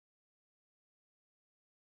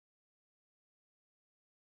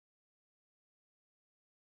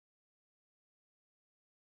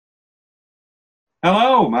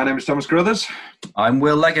Hello, my name is Thomas Crothers, I'm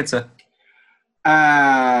Will Leggiter.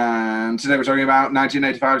 and today we're talking about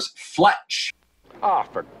 1985's Fletch. Ah,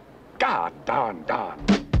 for God, Don.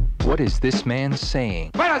 What is this man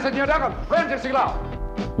saying? Bueno, señor Duncan,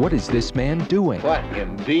 prendeselo. What is this man doing? What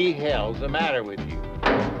in the hell's the matter with you?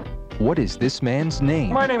 What is this man's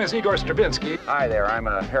name? My name is Igor Stravinsky. Hi there, I'm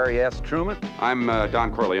Harry S. Truman. I'm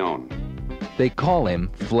Don Corleone. They call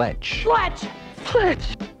him Fletch. Fletch,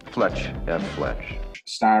 F. Fletch.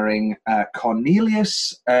 Starring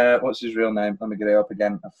Cornelius, what's his real name? Let me get it up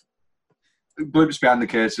again. Glimpse behind the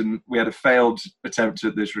curtain. We had a failed attempt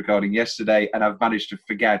at this recording yesterday, and I've managed to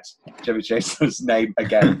forget Chevy Chase's name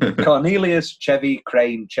again. Cornelius Chevy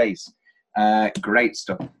Crane Chase. Great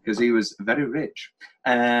stuff, because he was very rich.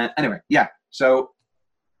 Anyway, yeah, so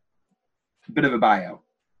a bit of a bio.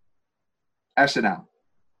 SNL.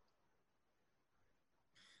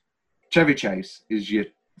 Chevy Chase is your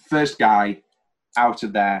first guy out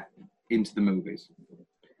of there into the movies.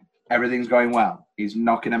 Everything's going well. He's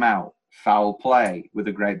knocking them out. Foul Play with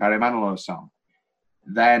a great Barry Manilow song.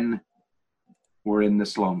 Then we're in the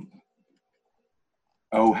slump.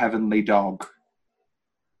 Oh Heavenly Dog.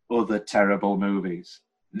 Other terrible movies.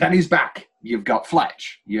 Then he's back. You've got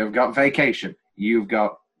Fletch. You've got Vacation. You've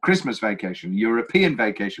got Christmas Vacation. European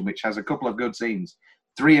Vacation, which has a couple of good scenes.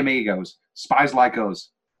 Three Amigos. Spies Like Us.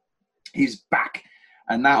 He's back.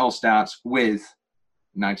 And that all starts with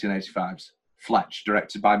 1985's Fletch,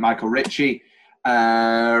 directed by Michael Ritchie,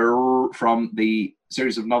 from the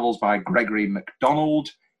series of novels by Gregory MacDonald.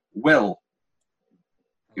 Will,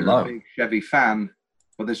 you're Hello. a big Chevy fan,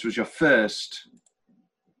 but this was your first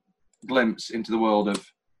glimpse into the world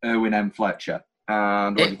of Irwin M. Fletcher.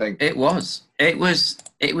 And what do you think? It was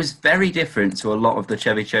very different to a lot of the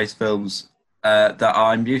Chevy Chase films that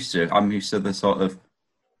I'm used to. I'm used to the sort of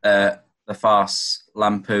the farce,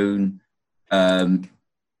 lampoon.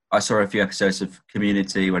 I saw a few episodes of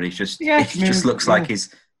Community when he just looks like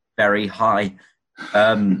he's very high.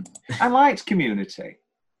 I liked Community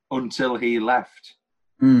until he left.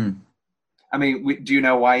 I mean, do you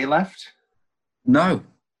know why he left? No.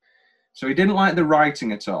 So he didn't like the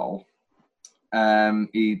writing at all.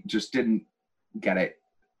 He just didn't get it.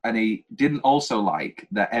 And he didn't also like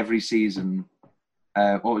that every season,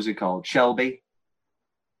 what was it called? Shelby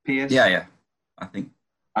Pierce? Yeah, I think.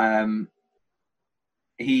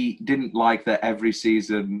 He didn't like that every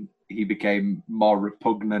season he became more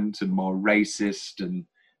repugnant and more racist and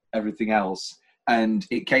everything else. And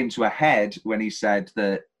it came to a head when he said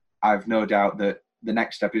that I've no doubt that the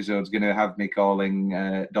next episode's going to have me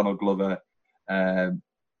calling Donald Glover the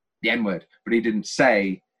N-word. But he didn't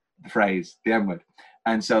say the phrase, the N-word.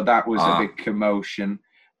 And so that was a big commotion.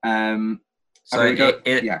 Yeah,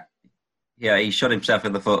 he shot himself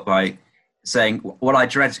in the foot by saying, what I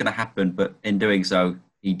dread is going to happen, but in doing so,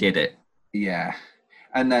 he did it. Yeah.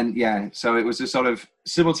 And then, so it was a sort of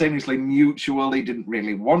simultaneously mutual. He didn't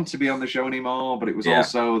really want to be on the show anymore, but it was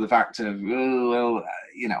also the fact of,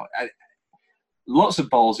 lots of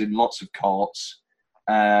balls in lots of courts.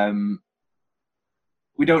 We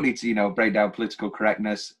don't need to, break down political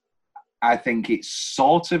correctness. I think it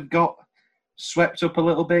sort of got swept up a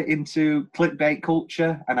little bit into clickbait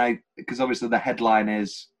culture. And because obviously the headline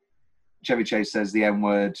is Chevy Chase says the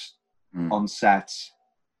N-word on set.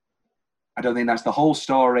 I don't think that's the whole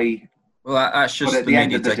story. Well, that's just the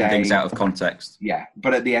media taking things out of context. Yeah,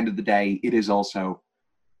 but at the end of the day, it is also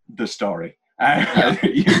the story.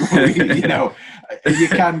 You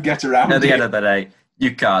can get around it. At the end of the day,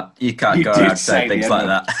 you can't go around saying things like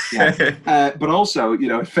that. Yeah. But also,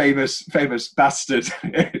 famous bastard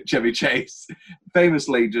Chevy Chase,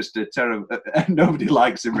 famously just a terrible. Nobody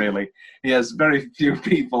likes him really. He has very few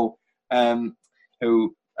people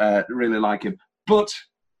who really like him, but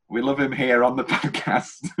we love him here on the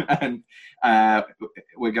podcast, and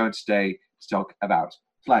we're going today to talk about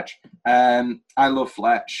Fletch. I love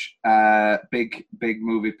Fletch. Big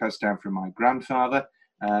movie passed down from my grandfather.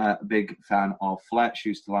 Big fan of Fletch.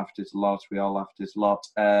 Used to laugh at it a lot. We all laughed at it a lot.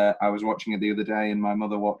 I was watching it the other day, and my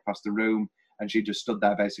mother walked past the room, and she just stood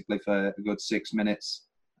there basically for a good 6 minutes,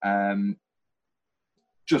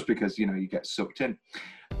 just because you get sucked in.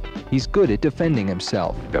 He's good at defending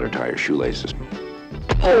himself. Better tie your shoelaces.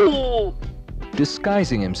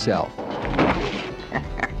 Disguising himself.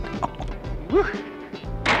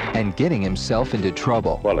 And getting himself into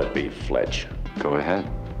trouble. Well, it be Fletch. Go ahead.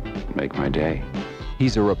 Make my day.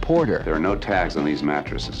 He's a reporter There are no tags on these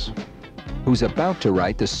mattresses. who's about to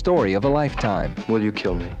write the story of a lifetime. Will you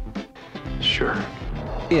kill me? Sure.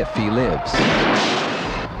 If he lives.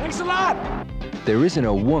 Thanks a lot. There isn't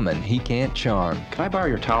a woman he can't charm. Can I borrow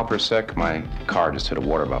your towel for a sec? My car just hit a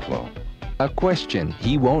water buffalo. A question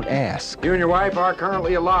he won't ask. You and your wife are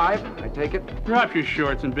currently alive, I take it? Drop your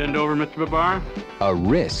shorts and bend over, Mr. Babar. A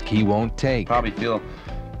risk he won't take. Probably feel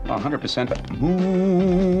 100%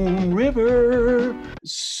 Moon River.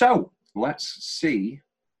 So, let's see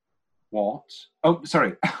what... Oh,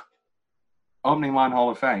 sorry. Opening line Hall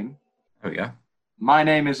of Fame. Oh, yeah. My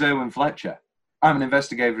name is Erwin Fletcher. I'm an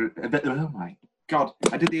investigator... Oh, my God.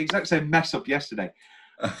 I did the exact same mess up yesterday.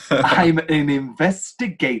 I'm an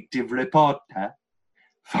investigative reporter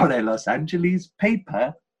for a Los Angeles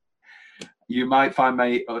paper. You'll find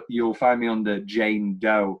me under Jane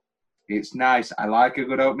Doe. It's nice. I like a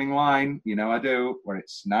good opening line. You know I do. Where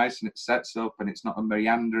it's nice and it sets up and it's not a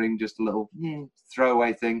meandering, just a little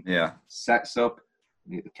throwaway thing. Yeah. Sets up.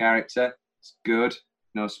 Meet the character. It's good.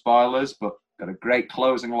 No spoilers, but got a great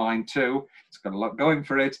closing line too. It's got a lot going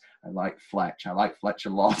for it. I like Fletch. I like Fletch a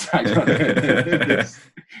lot.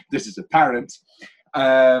 This is apparent,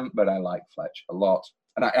 but I like Fletch a lot.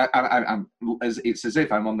 And I'm it's as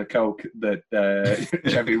if I'm on the coke that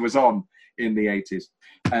Chevy was on in the 80s.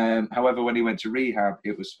 However, when he went to rehab,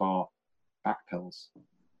 it was for back pills.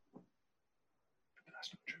 But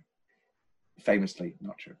that's not true. Famously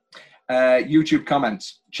not true. YouTube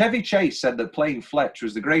comments. Chevy Chase said that playing Fletch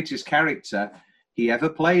was the greatest character he ever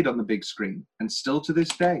played on the big screen, and still to this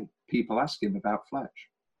day, people ask him about Fletch.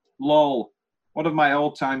 Lol. One of my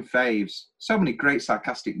all-time faves. So many great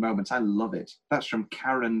sarcastic moments. I love it. That's from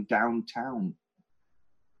Karen Downtown.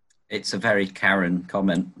 It's a very Karen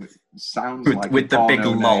comment. Sounds with, like with the big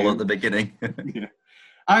porno lol name. at the beginning. Yeah.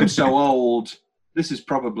 I'm so old. This is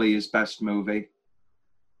probably his best movie.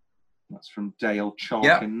 That's from Dale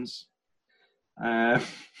Chalkins.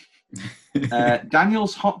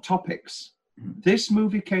 Daniel's Hot Topics. This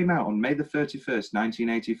movie came out on May the 31st,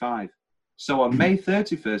 1985. So on May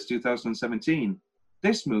 31st, 2017,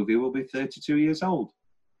 this movie will be 32 years old.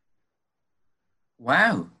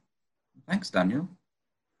 Wow. Thanks, Daniel.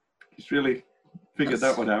 Just really figured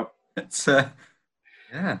that one out. It's,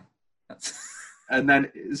 yeah. And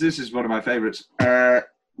then, this is one of my favourites.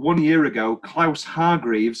 1 year ago, Klaus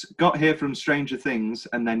Hargreaves got here from Stranger Things,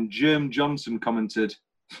 and then Germ Johnson commented,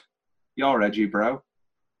 "You're edgy, bro."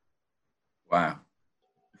 Wow.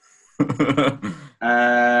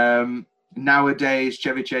 Nowadays,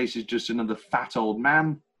 Chevy Chase is just another fat old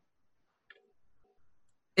man.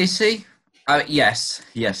 Is he? Yes,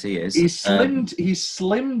 he is. He's slimmed. He's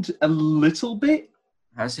slimmed a little bit.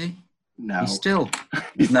 Has he? No, He's still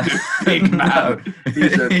he's no. a big man. No.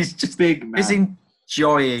 He's just big man. He's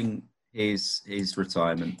enjoying his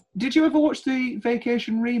retirement. Did you ever watch the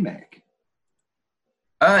Vacation remake?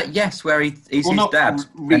 Yes, where he's Well, his not dad.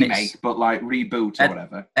 remake, but like reboot or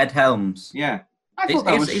whatever. Ed Helms. Yeah, I thought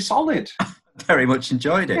that was solid. Very much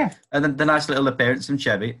enjoyed it. Yeah. And then the nice little appearance from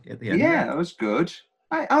Chevy at the end. Yeah, that was good.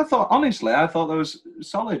 I thought, honestly, that was a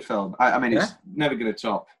solid film. I mean, it's never going to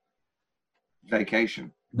top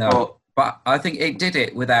Vacation. No, but I think it did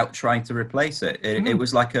it without trying to replace it. It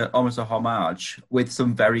was like almost a homage with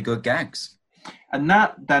some very good gags. And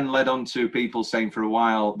that then led on to people saying for a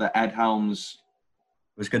while that Ed Helms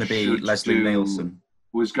was going to be Leslie Nielsen.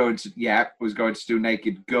 Was going to do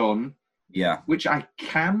Naked Gun. Yeah. Which I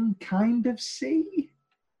can kind of see.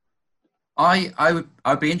 I'd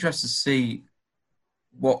be interested to see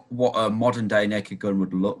what a modern day Naked Gun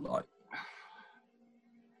would look like.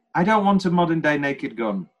 I don't want a modern day Naked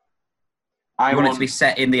Gun. I want it to be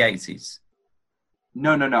set in the 80s.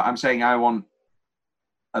 No. I'm saying I want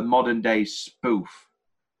a modern day spoof.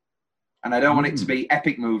 And I don't want it to be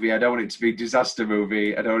epic movie. I don't want it to be disaster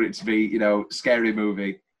movie. I don't want it to be, scary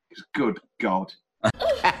movie. Because good God.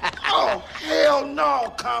 Oh, hell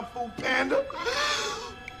no, Kung Fu Panda.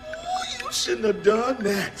 You shouldn't have done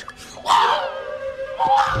that.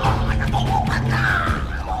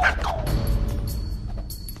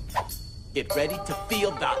 Get ready to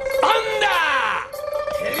feel the thunder!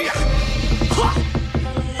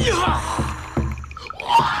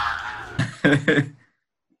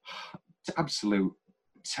 It's absolute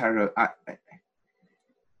terror.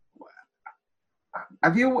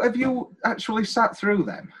 Have you actually sat through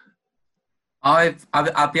them?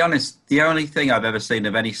 I'll be honest, the only thing I've ever seen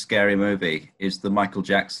of any scary movie is the Michael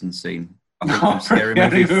Jackson scene. I think from Scary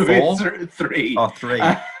Movie 4? 3. Oh, 3.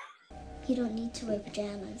 You don't need to wear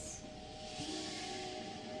pajamas.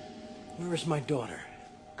 Where is my daughter?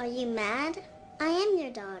 Are you mad? I am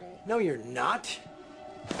your daughter. No, you're not.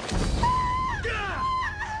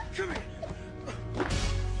 Come here.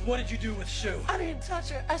 What did you do with Sue? I didn't touch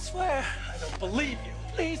her, I swear. I don't believe you.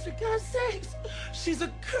 Please, for God's sakes. She's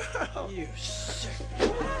a girl. You sick.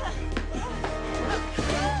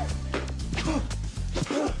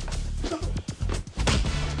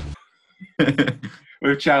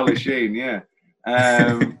 With Charlie Sheen, yeah.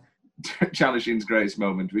 Charlie Sheen's greatest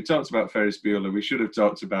moment. We talked about Ferris Bueller. We should have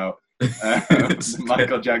talked about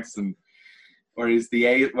Michael Jackson, where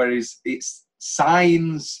it's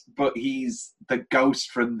Signs, but he's the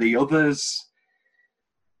ghost from the others.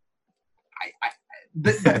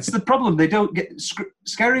 That's the problem. They don't get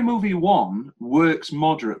Scary Movie 1 works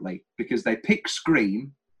moderately because they pick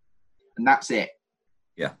Scream, and that's it.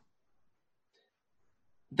 Yeah.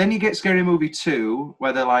 Then you get Scary Movie 2,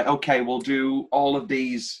 where they're like, okay, we'll do all of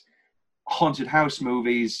these haunted house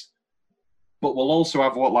movies, but we'll also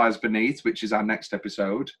have What Lies Beneath, which is our next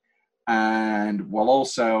episode, and we'll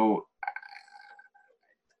also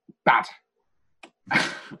bad.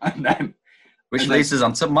 Which leads us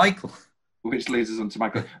on to Michael.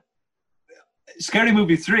 Scary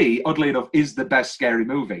Movie 3, oddly enough, is the best scary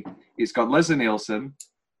movie. It's got Leslie Nielsen,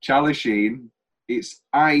 Charlie Sheen. It's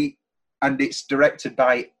directed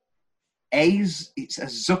by it's a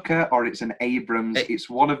Zucker or it's an Abrams. It's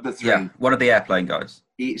one of the three. Yeah, one of the airplane guys.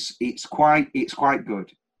 It's quite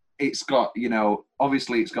good. It's got,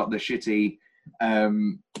 obviously it's got the shitty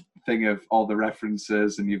thing of all the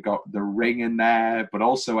references, and you've got The Ring in there, but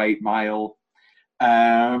also 8 Mile.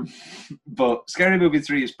 But Scary Movie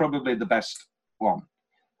 3 is probably the best one.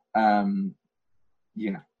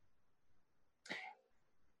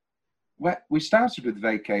 We started with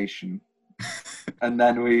Vacation, and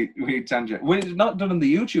then we tangent. We're not done on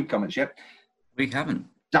the YouTube comments yet. We haven't.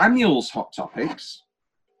 Daniel's Hot Topics.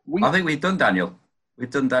 I think we've done Daniel.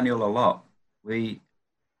 We've done Daniel a lot. We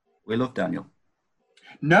love Daniel.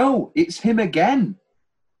 No, it's him again.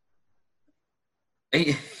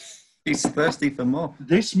 He's thirsty for more.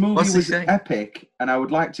 This movie was epic, and I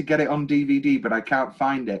would like to get it on DVD, but I can't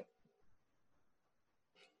find it.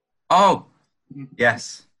 Oh,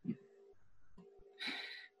 yes.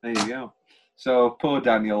 There you go. So poor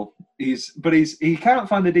Daniel. He can't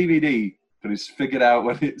find the DVD, but he's figured out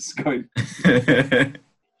when it's going.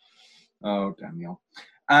 Oh, Daniel.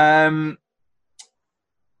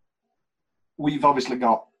 We've obviously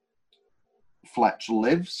got Fletch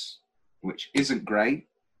Lives, which isn't great,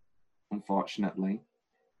 unfortunately.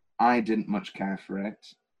 I didn't much care for it.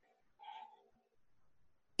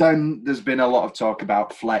 Then there's been a lot of talk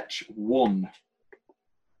about Fletch Won,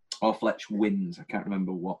 or Fletch Wins. I can't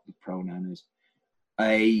remember what the pronoun is.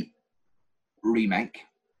 A remake.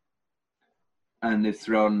 And they've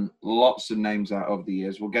thrown lots of names out over the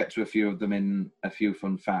years. We'll get to a few of them in a few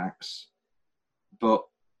fun facts. But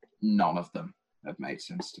none of them have made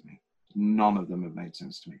sense to me. None of them have made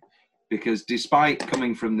sense to me. Because despite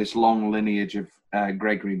coming from this long lineage of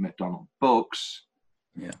Gregory MacDonald books,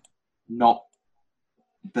 not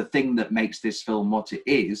the thing that makes this film what it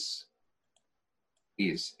is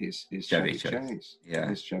Chevy Chase.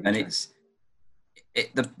 Yeah, and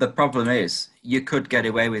the problem is you could get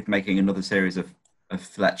away with making another series of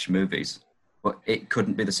Fletch movies, but it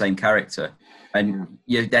couldn't be the same character, and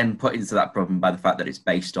you're then put into that problem by the fact that it's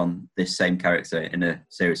based on this same character in a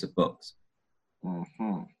series of books.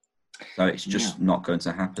 Mm-hmm. So it's just not going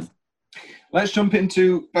to happen. Let's jump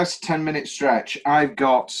into best 10-minute stretch. I've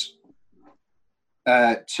got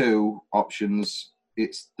 2 options.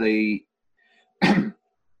 It's the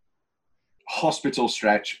hospital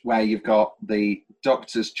stretch where you've got the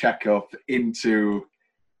doctor's checkup into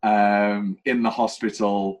in the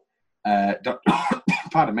hospital.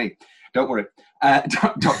 Pardon me. Don't worry.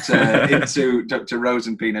 Doctor into Dr.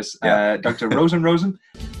 Rosenpenis. Dr. Rosen.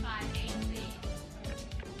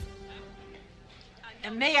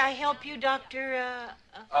 May I help you, Dr.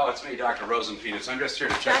 Oh, it's me, Dr. Rosenpenis. I'm just here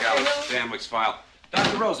to check out Stanwick's file.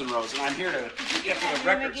 Dr. Rosen, I'm here to get to the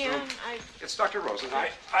records room. It's Dr. Rosen.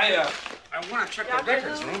 I want to check the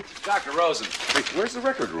records room. Dr. Rosen. Wait, where's the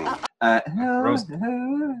record room? Dr.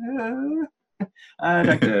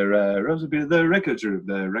 Rosenpenis, the records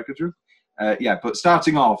room. But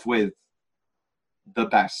starting off with the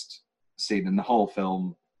best scene in the whole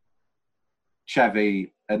film,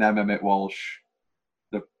 Chevy and Emma McWalsh,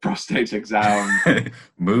 the prostate exam.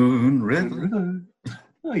 Moon River.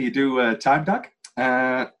 Oh, you do time, Doc?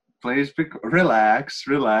 Please relax.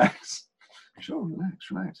 Sure,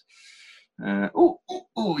 relax.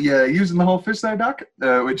 Yeah, using the whole fist there, Doc,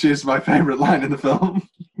 which is my favorite line in the film.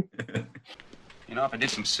 You know, if I did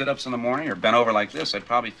some sit-ups in the morning or bent over like this, I'd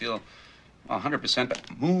probably feel 100% better.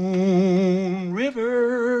 Moon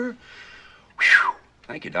River. Whew.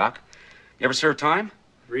 Thank you, Doc. You ever serve time?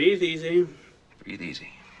 Breathe easy. Breathe easy.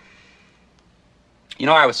 You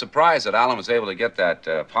know, I was surprised that Alan was able to get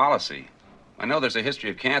that policy. I know there's a history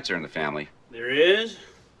of cancer in the family. There is?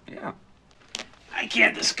 Yeah. I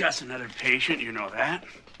can't discuss another patient, you know that.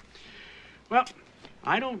 Well,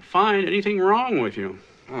 I don't find anything wrong with you.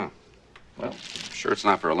 Oh, well, sure it's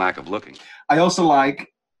not for a lack of looking. I also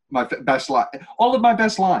like my best line. All of my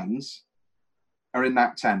best lines are in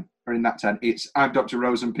that 10. It's I'm Dr.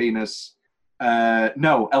 Rosenpenis.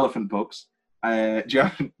 No, elephant books.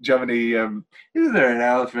 Giovanni, is there an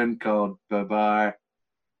elephant called Babar?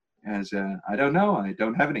 As I don't know. I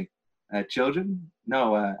don't have any children.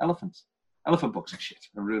 No, elephants. Elephant books. Shit,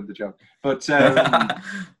 I ruined the joke. But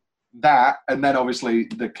that, and then obviously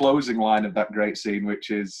the closing line of that great scene, which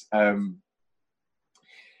is,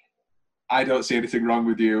 I don't see anything wrong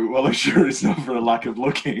with you. Well, I'm sure it's not for a lack of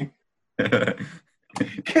looking.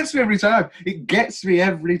 Gets me every time. It gets me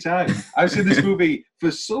every time. I've seen this movie for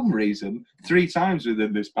some reason 3 times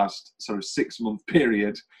within this past sort of 6-month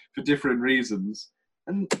period for different reasons,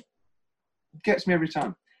 and it gets me every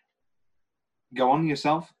time. Go on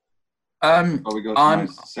yourself. Before we go to my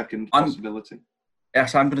second possibility.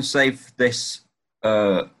 Yes, I'm going to save this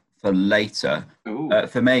for later.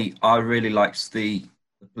 For me, I really liked the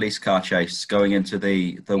police car chase going into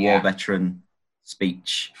the war veteran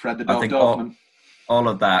speech. Fred the Dog I think Dorfman. all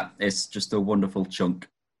of that is just a wonderful chunk.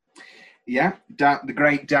 Yeah, the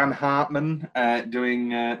great Dan Hartman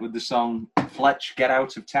doing with the song Fletch, Get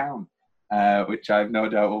Out of Town, which I have no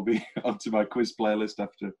doubt will be onto my quiz playlist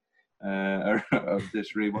after of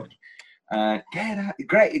this rewatch. Get out,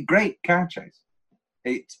 great car chase.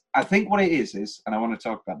 I think what it is, and I want to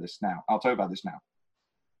talk about this now. I'll talk about this now.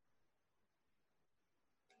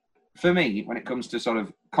 For me, when it comes to sort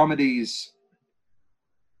of comedies,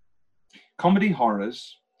 comedy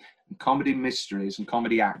horrors, and comedy mysteries, and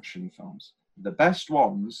comedy action films, the best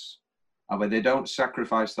ones are where they don't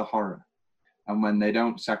sacrifice the horror, and when they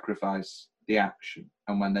don't sacrifice the action,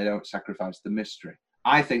 and when they don't sacrifice the mystery.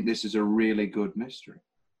 I think this is a really good mystery.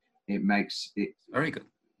 It makes it very good.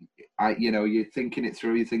 You're thinking it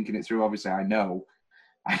through. Obviously, I know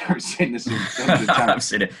I've seen this 100 times. I've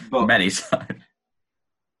seen it many times.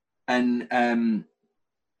 And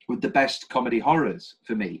with the best comedy horrors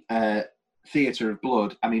for me, Theatre of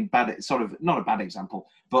Blood. I mean, not a bad example,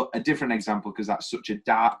 but a different example because that's such a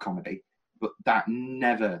dark comedy, but that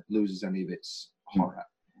never loses any of its horror.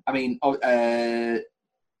 I mean,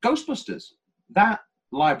 Ghostbusters. That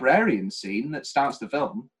librarian scene that starts the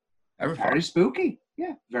film, very spooky.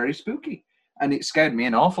 Yeah, very spooky, and it scared me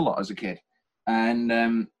an awful lot as a kid. And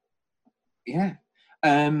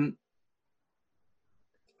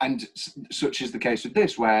and such is the case with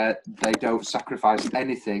this, where they don't sacrifice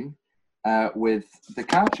anything with the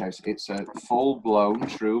car chase. It's a full-blown,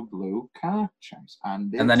 true blue car chase,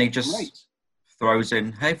 and then he just throws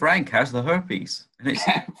in, "Hey Frank, how's the herpes?" And it's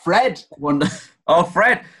Fred. Oh,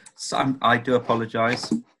 Fred. So I do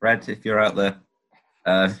apologise, Fred, if you're out there.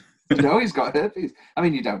 No, he's got herpes. I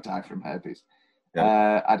mean, you don't die from herpes.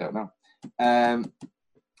 Yeah. I don't know.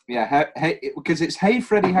 Because it's "Hey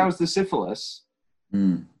Freddy, how's the syphilis?"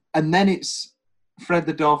 Mm. And then it's Fred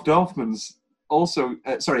the Dorfman's also.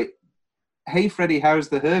 Hey Freddy, how's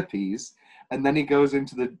the herpes? And then he goes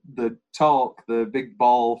into the talk, the big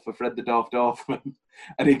ball for Fred the Dorfman,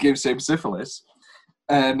 and he gives him syphilis.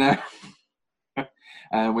 And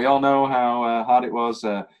we all know how hard it was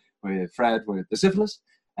with Fred with the syphilis.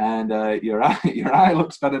 And your eye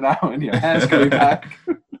looks better now, and your hair's coming back.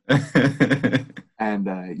 And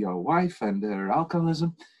your wife and her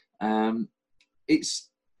alcoholism.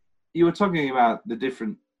 You were talking about the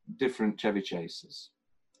different Chevy Chases.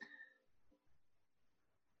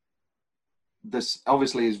 This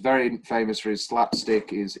obviously is very famous for his slapstick,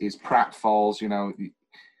 his pratfalls.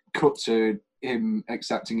 Cut to him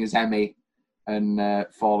accepting his Emmy and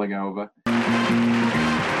falling over.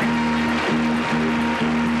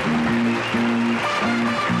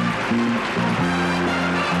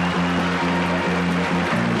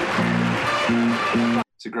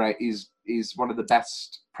 It's a great. He's one of the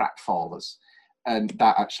best pratfallers, and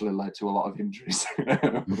that actually led to a lot of injuries,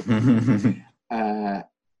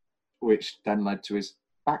 which then led to his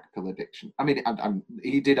back pill addiction. I mean,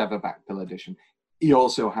 he did have a back pill addiction. He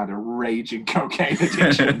also had a raging cocaine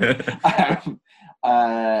addiction,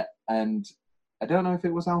 and I don't know if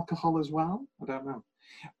it was alcohol as well. I don't know.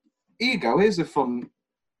 Here you go. Here's a fun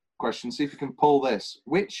question. See if you can pull this.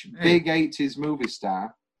 Which big 80s movie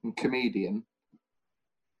star and comedian?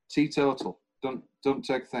 Teetotal. Don't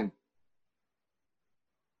take a thing.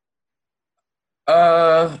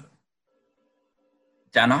 Dan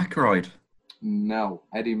Aykroyd. No,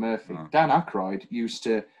 Eddie Murphy. Oh. Dan Aykroyd used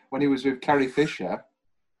to, when he was with Carrie Fisher,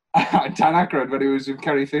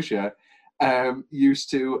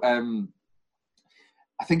 used to,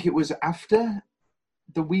 I think it was after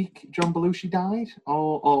the week John Belushi died,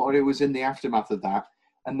 or it was in the aftermath of that,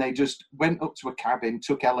 and they just went up to a cabin,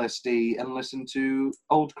 took LSD, and listened to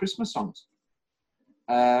old Christmas songs.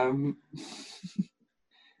 So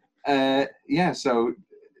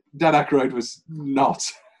Dan Aykroyd was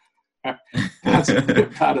not part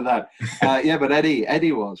of that. But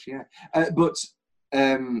Eddie was, yeah.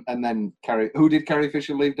 And then who did Carrie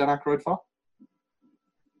Fisher leave Dan Aykroyd for?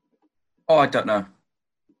 Oh, I don't know.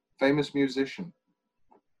 Famous musician.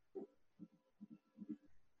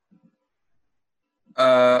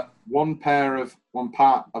 One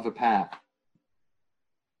part of a pair.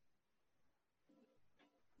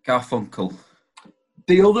 Garfunkel.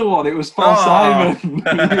 The other one, it was Paul Simon. You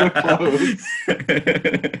were close.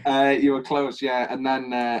 You were close, yeah. And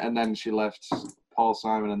then she left Paul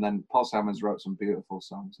Simon, and then Paul Simon's wrote some beautiful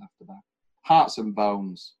songs after that. Hearts and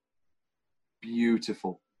Bones.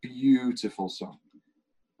 Beautiful, beautiful song.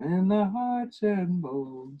 In the hearts and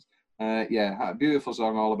bones. Beautiful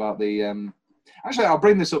song all about the. Actually, I'll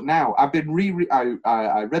bring this up now. I've been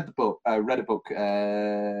I read the book. Read a book.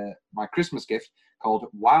 My Christmas gift called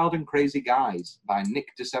Wild and Crazy Guys by Nick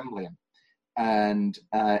Dissemblian, and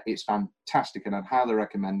it's fantastic, and I'd highly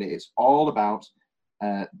recommend it. It's all about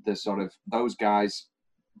the sort of those guys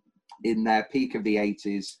in their peak of the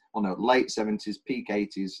 80s, late 70s, peak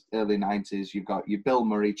 80s, early 90s. You've got your Bill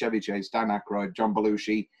Murray, Chevy Chase, Dan Aykroyd, John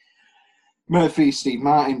Belushi, Murphy, Steve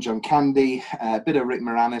Martin, John Candy, a bit of Rick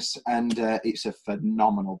Moranis, and it's a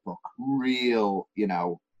phenomenal book. Real,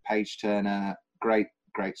 page turner, great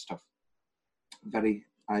stuff.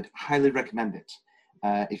 I'd highly recommend it.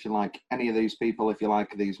 If you like any of these people, if you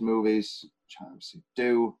like these movies, which I obviously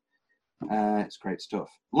do, it's great stuff.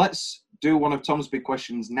 Let's do one of Tom's big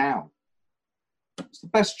questions now. What's the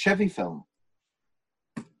best Chevy film?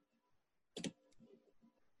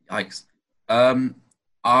 Yikes.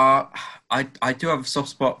 I do have a soft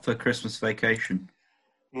spot for Christmas Vacation.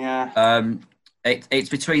 Yeah. It's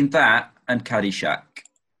between that and Caddyshack.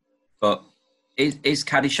 But is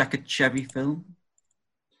Caddyshack a Chevy film?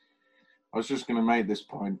 I was just going to make this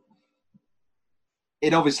point.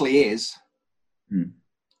 It obviously is.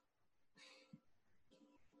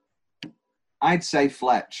 I'd say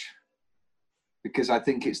Fletch, because I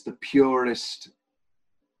think it's the purest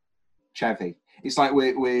Chevy. It's like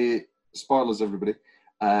we're spoilers, everybody,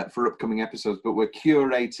 for upcoming episodes, but we're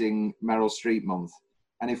curating Meryl Streep month.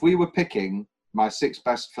 And if we were picking my 6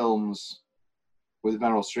 best films with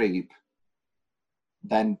Meryl Streep,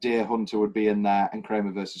 then Deer Hunter would be in there, and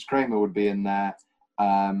Kramer versus Kramer would be in there.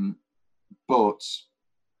 But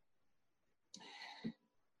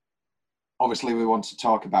obviously, we want to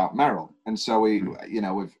talk about Meryl, and so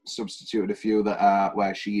we've substituted a few that are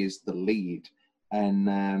where she is the lead,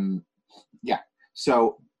 and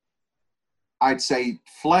so I'd say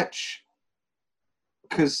Fletch,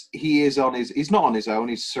 because he's not on his own.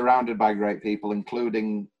 He's surrounded by great people,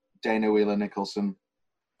 including Dana Wheeler Nicholson,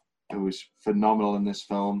 who was phenomenal in this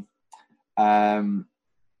film. But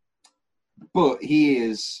he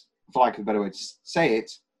is, for lack of a better way to say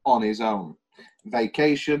it, on his own.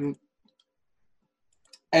 Vacation,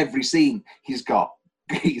 every scene he's got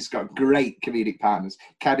great comedic partners.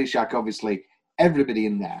 Caddyshack, obviously, everybody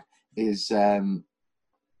in there is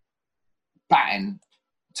batting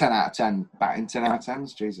 10 out of 10. Batting 10 out of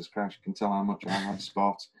 10s? Jesus Christ, you can tell how much I love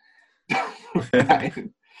sport.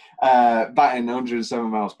 batting 107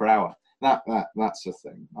 miles per hour. That's a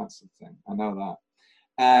thing. That's a thing. I know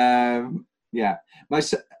that.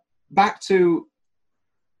 Back to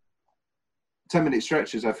 10-minute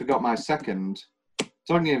stretches. I forgot my second.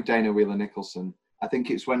 Talking of Dana Wheeler Nicholson, I think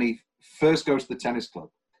it's when he first goes to the tennis club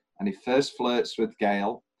and he first flirts with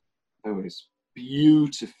Gail, who is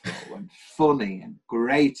beautiful and funny and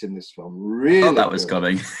great in this film. Really, thought that was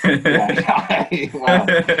coming.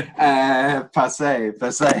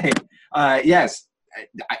 Passé. Yes,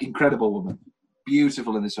 incredible woman,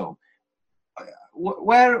 beautiful in this film.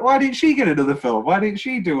 Why didn't she get another film? Why didn't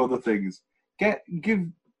she do other things?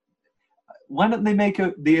 Why don't they make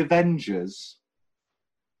the Avengers,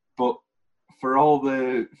 but for all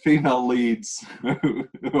the female leads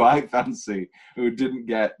who I fancy, who didn't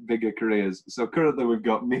get bigger careers? So currently we've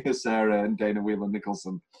got Mia Sara and Dana Wheeler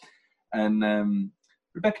Nicholson, and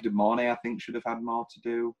Rebecca De Mornay, I think, should have had more to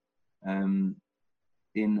do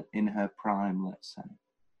in her prime, let's say.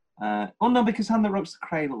 No, because Hand That Rocks the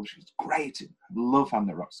Cradle, she's great. I love Hand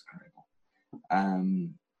That Rocks the Cradle.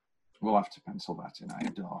 We'll have to pencil that in. I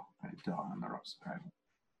adore Hand That Rocks the Cradle.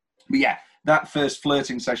 But yeah, that first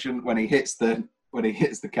flirting session when he hits the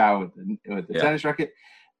cow with the tennis racket,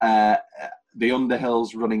 the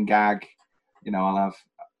Underhills running gag. I'll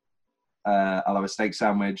have a steak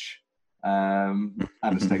sandwich and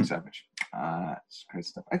a steak sandwich. It's great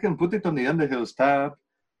stuff. I can put it on the Underhills tab.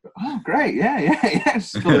 Oh, great. Yeah.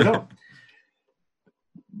 Split it up.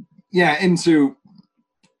 Yeah, into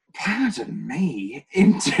the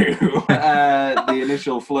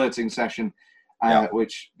initial flirting session,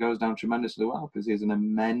 which goes down tremendously well because he's an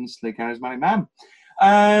immensely charismatic man.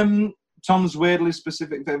 Tom's weirdly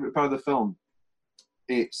specific favourite part of the film.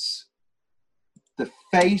 It's the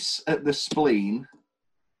face at the spleen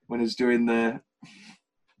when he's doing the...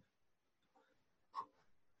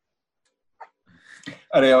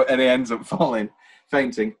 and he ends up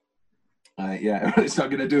fainting. It's not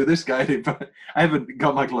going to do this guy. But I haven't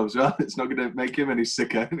got my gloves. Well, it's not going to make him any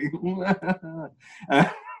sicker.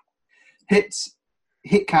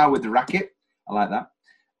 Hit car with the racket. I like that.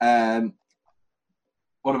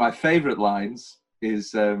 One of my favourite lines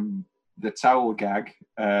is the towel gag,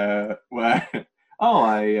 where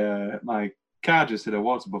my car just hit a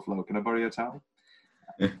water buffalo. Can I borrow your towel?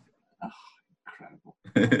 Incredible.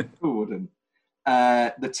 Who wouldn't?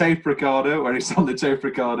 The tape recorder, where he's on the tape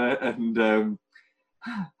recorder, and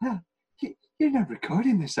you're not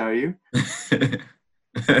recording this, are you?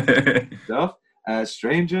 Stuff.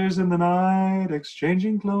 Strangers in the night,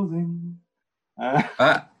 exchanging clothing.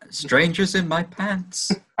 Strangers in my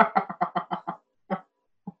pants.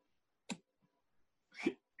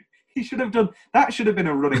 He should have done that. Should have been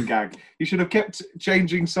a running gag. He should have kept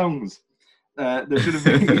changing songs. There should have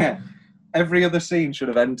been every other scene should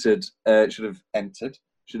have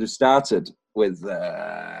started with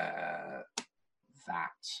that.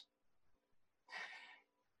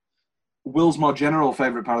 Will's more general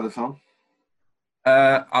favourite part of the film?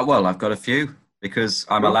 Well, I've got a few because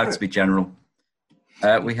I'm allowed to be general.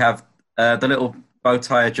 We have the little bow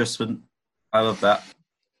tie adjustment. I love that.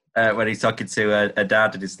 When he's talking to a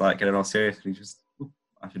dad and he's like getting all serious and he just,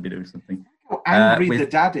 I should be doing something. How angry the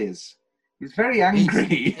dad is. He's very angry.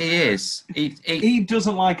 He is. He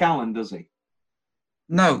doesn't like Alan, does he?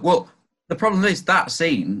 No. Well, the problem is that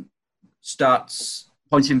scene starts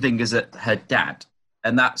pointing fingers at her dad,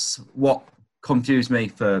 and that's what confused me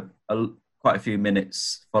for quite a few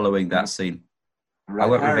minutes following that scene. I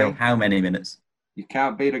won't reveal how many minutes. You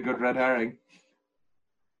can't beat a good red herring.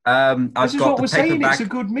 This is what we're saying. It's a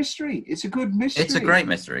good mystery. It's a good mystery. It's a great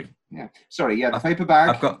mystery. Yeah. Sorry. Yeah. The paper bag.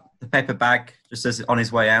 I've got the paper bag just as on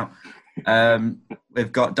his way out.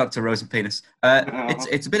 We've got Dr. Rosenpenis.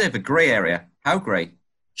 It's a bit of a grey area. How grey?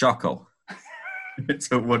 Charcoal.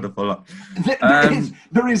 It's a wonderful lot.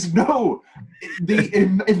 There is no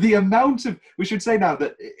the amount of. We should say now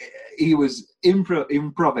that he was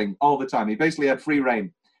improving all the time. He basically had free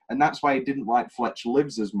reign. And that's why he didn't like Fletch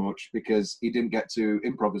Lives as much, because he didn't get to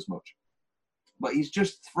improv as much. But he's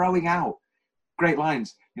just throwing out great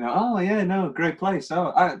lines. You know, oh yeah, no, great place.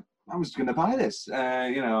 Oh, I was going to buy this.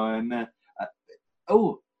 You know, and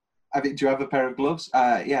do you have a pair of gloves?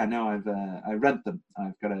 Yeah, no, I rent them.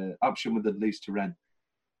 I've got an option with the lease to rent.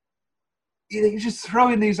 You're just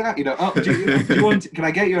throwing these out. You know, oh, do you want? Can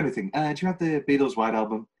I get you anything? Do you have the Beatles White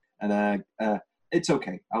Album? And it's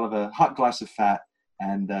okay. I'll have a hot glass of fat.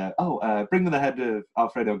 And, bring me the head of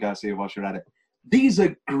Alfredo Garcia while you're at it. These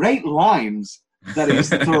are great lines that he's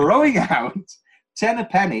throwing out, 10 a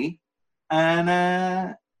penny,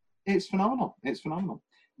 and it's phenomenal. It's phenomenal.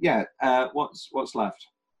 Yeah, what's left?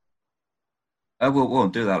 We'll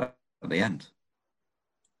do that at the end.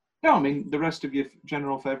 No, I mean, the rest of your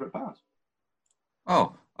general favourite parts.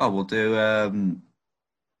 We'll do...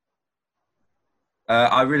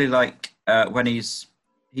 I really like when he's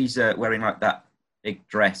wearing like that big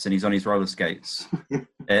dress and he's on his roller skates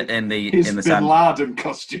in the Bin sand. Laden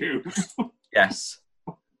costume. Yes.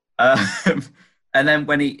 And then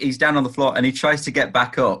when he's down on the floor and he tries to get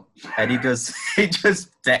back up and he just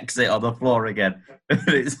decks it on the floor again. I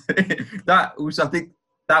think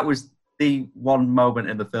that was the one moment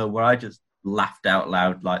in the film where I just laughed out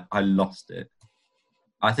loud, like I lost it.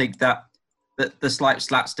 I think that the slight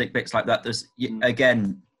slapstick bits like that, there's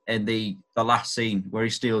again in the last scene where he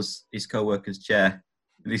steals his co-worker's chair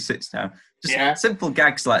and he sits down. Just simple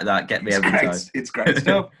gags like that get me every time. It's great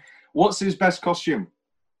stuff. What's his best costume?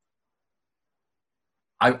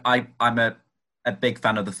 I'm a big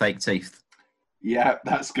fan of the fake teeth. Yeah,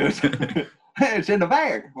 that's good. It's in the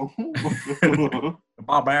bag.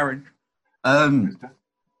 Barbarian. I'd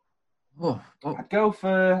go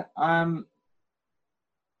for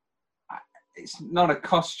it's not a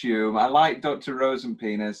costume. I like Dr.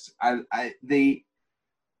 Rosenpenis. I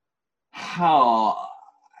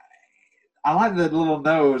like the little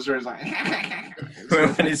nose where it's like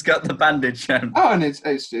when he's got the bandage on. Oh, and it's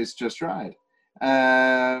just right.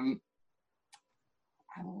 I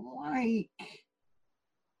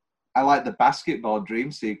like the basketball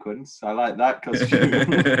dream sequence. I like that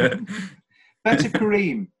costume. Better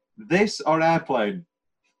Kareem, this or Airplane?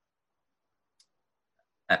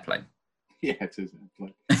 Airplane. Yeah, it is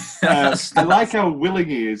Airplane. I like how willing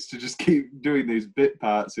he is to just keep doing these bit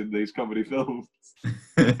parts in these comedy films.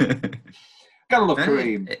 Gotta love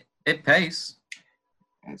Kareem. It pays.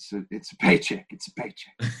 It's a paycheck. It's a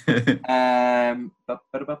paycheck.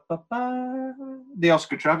 The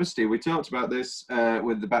Oscar travesty. We talked about this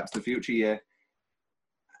with the Back to the Future year.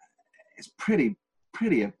 It's pretty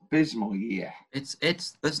abysmal year. It's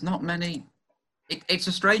there's not many. It's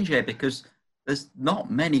a strange year because there's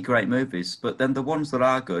not many great movies, but then the ones that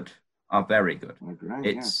are good are very good. Oh,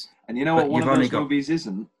 great, And you know what? One of those movies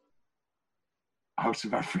isn't Out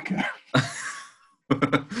of Africa.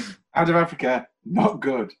 Out of Africa, not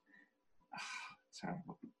good.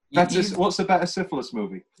 Terrible. What's the better syphilis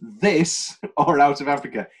movie? This or Out of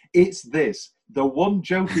Africa? It's this. The one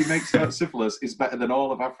joke he makes about syphilis is better than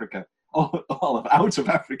all of Africa. All of Out of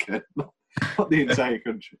Africa, not the entire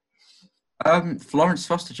country. Florence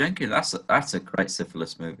Foster Jenkins. That's a great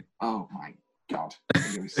syphilis movie. Oh my God! On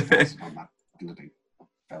that bloody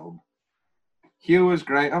film. Hugh was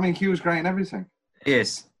great. I mean, Hugh was great in everything. He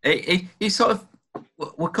is. He sort of.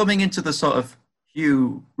 We're coming into the sort of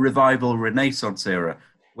Hugh revival Renaissance era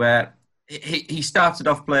where he started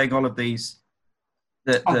off playing all of these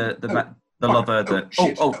the lover,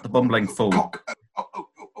 the bumbling fool.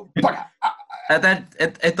 And then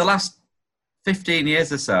at the last 15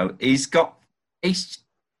 years or so,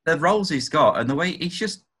 the roles he's got and the way he's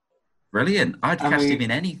just brilliant. I'd cast him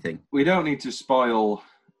in anything. We don't need to spoil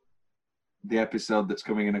the episode that's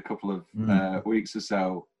coming in a couple of weeks or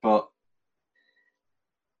so, but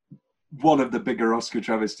one of the bigger Oscar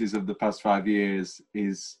travesties of the past 5 years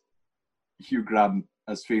is Hugh Grant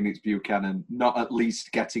as Phoenix Buchanan not at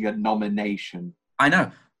least getting a nomination. I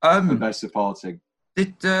know. For Best Supporting.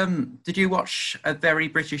 Did you watch A Very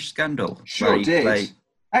British Scandal? Sure did.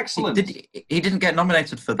 Excellent. He didn't get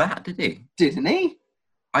nominated for that, did he? Didn't he?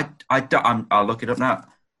 I'll look it up now.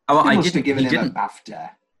 They must have given him a BAFTA.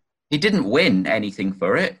 He didn't win anything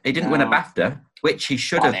for it. He didn't win a BAFTA, which he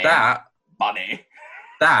should have. Bunny.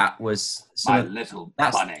 That was my little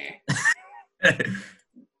bunny.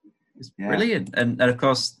 It's brilliant, and of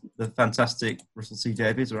course the fantastic Russell T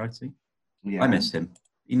Davies writing. Yeah. I miss him.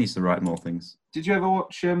 He needs to write more things. Did you ever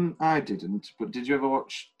watch? I didn't, but did you ever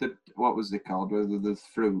watch what was it called? Where the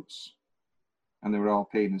fruits, and they were all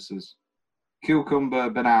penises.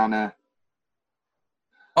 Cucumber, banana.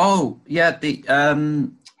 Oh yeah, the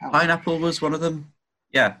pineapple was one of them.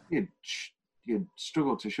 Yeah, you'd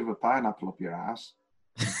struggle to shove a pineapple up your ass.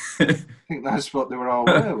 I think that's what they were all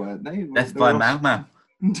weren't they? Death by Mau Mau.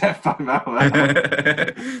 Death by Mau Mau.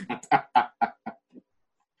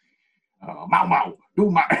 Oh, Mau Mau,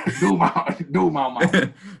 do Mau Mau.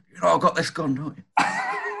 You know I've got this gun, don't you?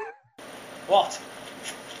 What?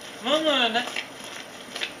 Mama,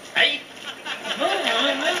 hey.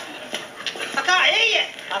 Mama, I can't hear you.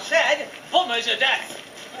 I said, bummers are death.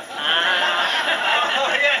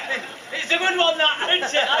 Oh, yeah. It's a good one, that,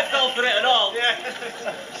 isn't it? I fell for it at all. Yeah.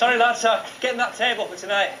 Sorry, lads, getting that table for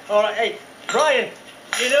tonight. All right, hey, Brian,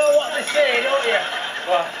 you know what they say, don't you?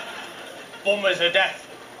 What? Bummers are death.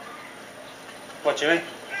 What do you mean?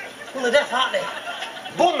 Well, they're deaf, aren't they?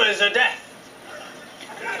 Bummers are deaf.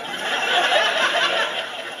 I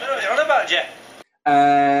don't know what you're on about, Jeff.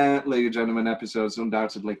 Ladies and gentlemen, episodes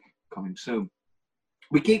undoubtedly coming soon.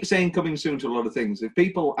 We keep saying coming soon to a lot of things. If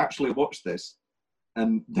people actually watch this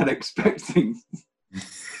and then expecting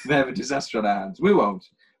they have a disaster on our hands, we won't.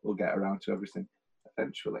 We'll get around to everything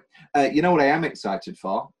eventually. You know what I am excited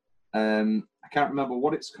for? I can't remember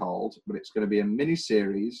what it's called, but it's going to be a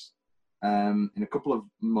mini-series in a couple of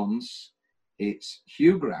months. It's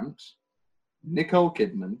Hugh Grant, Nicole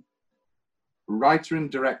Kidman, writer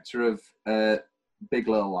and director of Big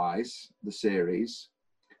Little Lies, the series,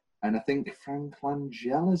 and I think Frank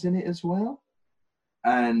Langella's in it as well.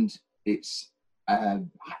 And it's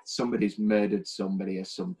somebody's murdered somebody or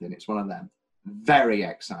something. It's one of them. Very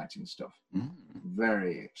exciting stuff.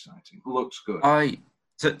 Very exciting. Looks good.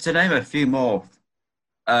 To name a few more,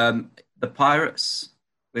 The Pirates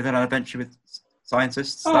with an Adventure with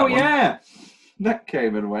Scientists. Oh, yeah. That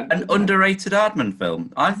came and went. An underrated Aardman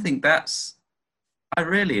film. I think I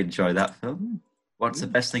really enjoy that film. What's the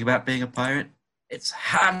best thing about being a pirate? It's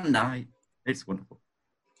ham night. It's wonderful.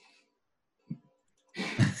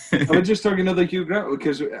 We're just talking another Hugh Grant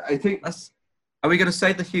because I think. Are we going to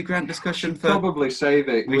save the Hugh Grant discussion for? Probably save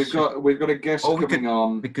it. We've got a guest coming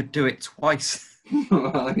on. We could do it twice.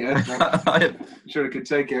 Well, yeah, I'm sure I could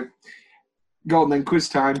take it. Go on then, quiz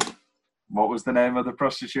time. What was the name of the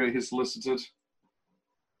prostitute he solicited?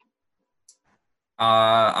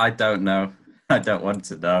 I don't know. I don't want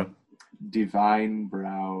to know. Divine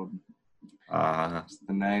Brown. That's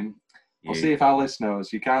the name. We'll You. see if Alice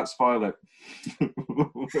knows. You can't spoil it.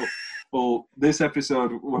 Well, this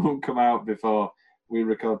episode won't come out before we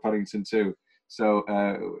record Paddington 2. So,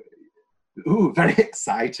 very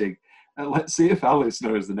exciting. Let's see if Alice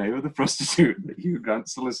knows the name of the prostitute that Hugh Grant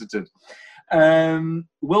solicited.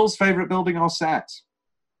 Will's favourite building or set?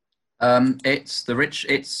 It's the rich.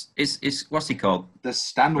 It's what's he called? The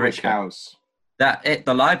Stanwyck House.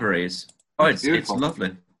 The library is. Oh, it's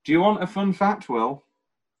lovely. Do you want a fun fact, Will?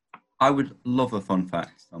 I would love a fun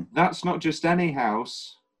fact, Tom. That's not just any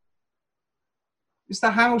house. It's the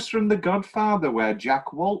house from The Godfather where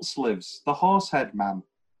Jack Waltz lives, the horsehead man.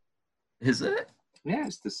 Is it? Yeah,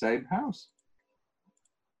 it's the same house.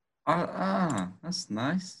 That's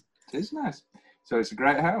nice. It is nice. So it's a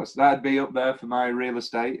great house. That'd be up there for my real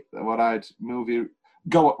estate. What I'd movie...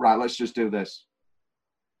 Go, right, let's just do this.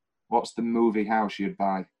 What's the movie house you'd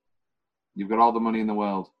buy? You've got all the money in the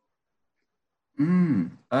world.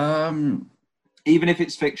 Even if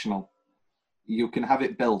it's fictional, you can have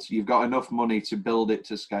it built. You've got enough money to build it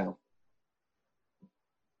to scale.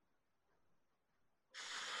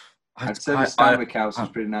 I'd say the Stanwyck House is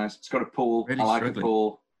pretty nice. It's got a pool. Really I like struggling. a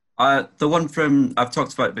pool. The one from, I've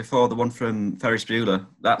talked about it before, the one from Ferris Bueller.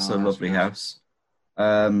 That's a lovely house.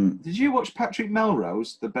 Did you watch Patrick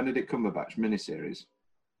Melrose, the Benedict Cumberbatch miniseries?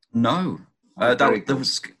 No. There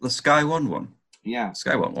was the Sky one. Yeah.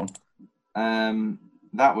 Sky one.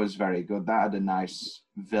 That was very good. That had a nice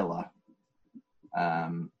villa.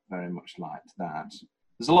 Very much liked that.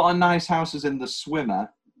 There's a lot of nice houses in The Swimmer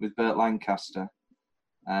with Burt Lancaster.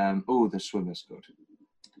 The Swimmer's good.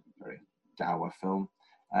 Very dour film,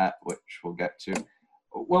 which we'll get to.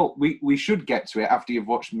 Well, we should get to it after you've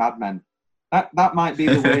watched Mad Men. That might be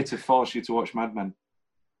the way to force you to watch Mad Men.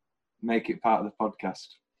 Make it part of the podcast.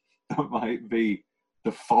 That might be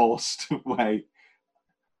the forced way.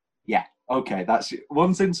 Yeah, okay, that's it.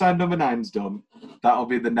 Once Inside Number 9's done, that'll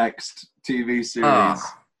be the next TV series.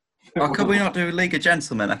 Could we not do League of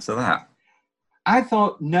Gentlemen after that? I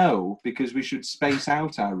thought no, because we should space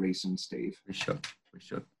out our recent, Steve. We should.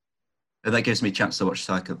 And that gives me a chance to watch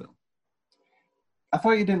Psychoville. I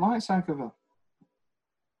thought you didn't like Psychoville.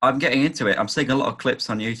 I'm getting into it. I'm seeing a lot of clips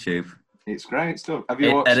on YouTube. It's great stuff. Have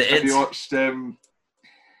you watched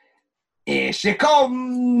Here She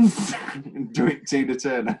Comes! Doing Tina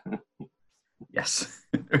Turner. Yes.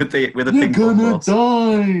 with a You're ping pong gonna ball.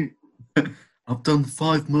 die! I've done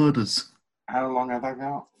 5 murders. How long have I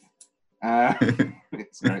got?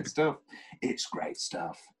 It's great stuff. It's great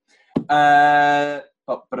stuff. Got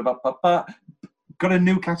a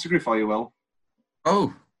new category for you, Will.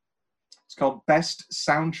 Oh. It's called Best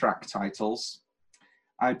Soundtrack Titles.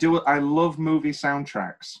 I love movie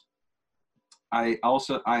soundtracks. I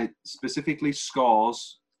specifically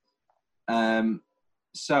scores.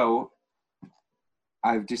 So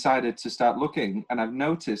I've decided to start looking, and I've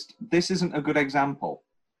noticed this isn't a good example,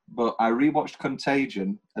 but I rewatched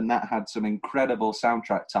Contagion, and that had some incredible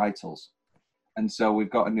soundtrack titles. And so we've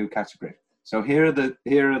got a new category. So here are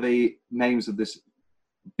the names of this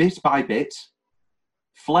bit by bit.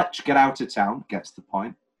 Fletch, Get Out of Town, gets the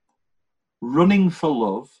point. Running for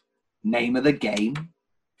Love, Name of the Game,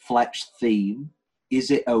 Fletch Theme,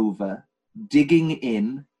 Is It Over, Digging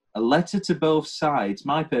In, A Letter to Both Sides,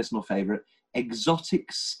 my personal favourite,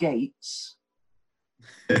 Exotic Skates,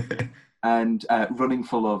 and Running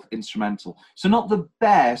for Love, instrumental. So not the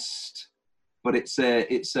best, but it's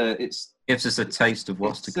gives us a taste of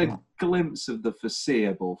what's to come. It's a glimpse of the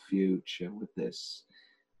foreseeable future with this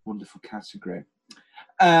wonderful category.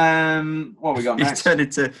 What we got next? He's turned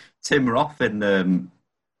into Tim Roth in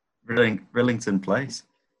Rillington Place.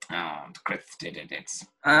 Oh, Chris did it.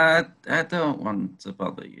 I don't want to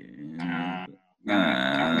bother you. I'm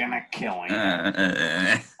gonna kill you.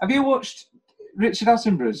 Have you watched Richard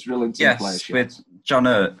Attenborough's Rillington Place? Yes, with John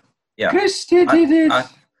Hurt. Yeah. Christy did it.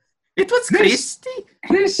 It was Christy.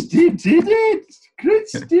 Christy did it.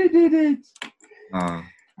 Christy did it.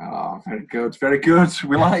 Oh, very good, very good.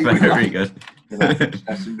 We like very good. We like Richard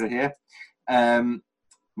Attenborough here.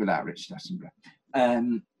 Without Richard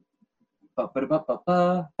Attenborough.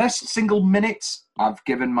 Best single minute. I've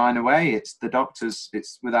given mine away. It's The Doctors.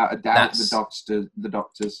 It's without a doubt The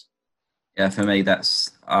Doctors. Yeah, for me,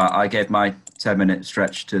 that's. I gave my 10-minute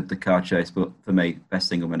stretch to the car chase, but for me, best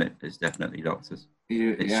single minute is definitely Doctors.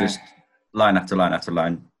 It's just line after line after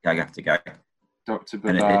line, gag after gag. Dr.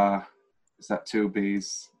 Babar. Is that 2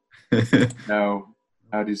 B's? No.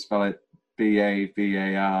 How do you spell it?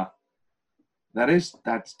 B-A-B-A-R.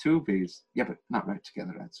 That's 2 B's. Yeah, but not right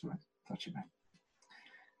together. That's right. Thought you meant.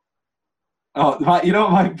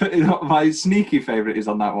 Oh, my sneaky favourite is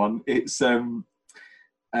on that one. It's the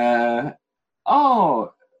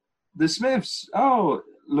Smiths. Oh,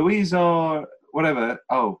 Louise or whatever.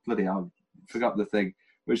 Oh, bloody hell, forgot the thing.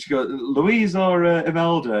 Which goes Louise or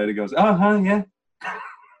Imelda, and he goes,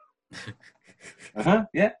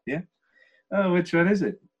 yeah, yeah. Oh, which one is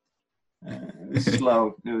it? It was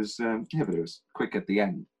slow. It was but it was quick at the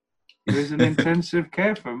end. He was in intensive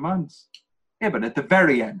care for months. Yeah, but at the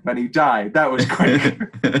very end, when he died, that was quick.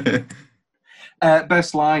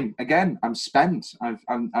 Best line again. I'm spent.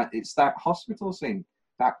 It's that hospital scene,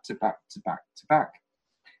 back to back to back to back.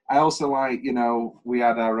 I also like, we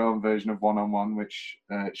had our own version of One on One, which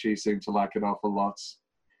she seemed to like an awful lot.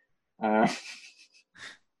 I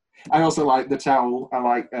also like the towel. I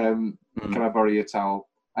like, can I borrow your towel?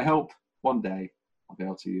 I hope one day I'll be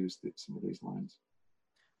able to use some of these lines.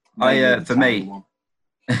 For me,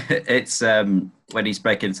 it's when he's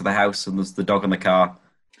breaking into the house and there's the dog on the car,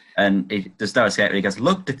 and there's no escape. And he goes,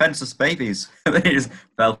 "Look, defenseless babies." And then he just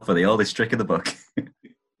fell for the oldest trick in the book.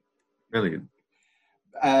 Brilliant.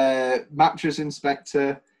 Mattress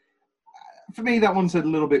Inspector. For me, that one's a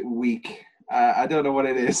little bit weak. I don't know what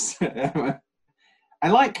it is. I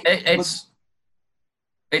like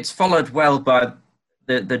it's followed well by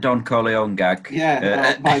the Don Corleone gag.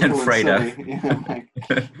 Yeah, and Fredo.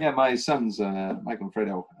 My son's Michael and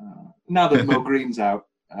Fredo. Now that Mo Green's out,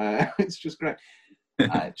 it's just great.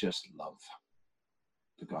 I just love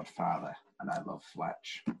The Godfather, and I love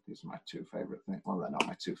Fletch. These are my two favourite things. Well, they're not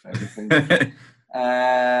my two favourite things.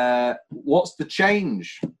 What's the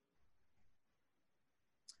change?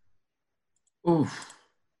 Oof.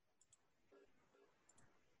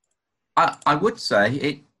 I would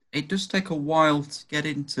say it does take a while to get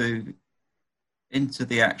into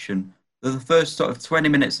the action. The first sort of 20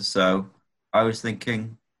 minutes or so, I was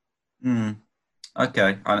thinking,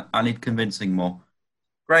 okay, I need convincing more.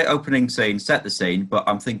 Great opening scene, set the scene, but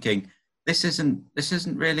I'm thinking this isn't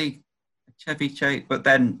really a Chevy Chase. But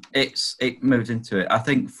then it moves into it. I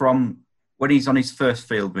think from when he's on his first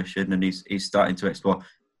field mission and he's starting to explore,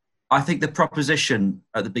 I think the proposition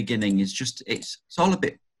at the beginning is just it's all a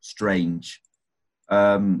bit strange.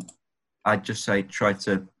 I'd just say try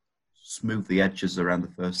to smooth the edges around the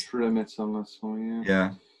first. Trim it on this one,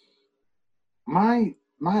 yeah. My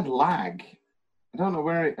lag. I don't know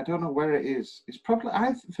where it is. It's probably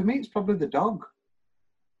for me. It's probably the dog.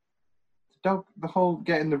 The dog. The whole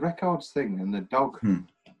getting the records thing and the dog.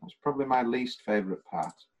 That's probably my least favourite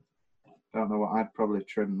part. Don't know what I'd probably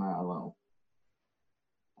trim that a little.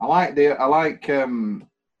 I like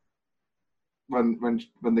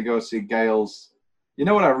when they go see Gale's. You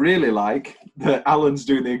know what I really like? That Alan's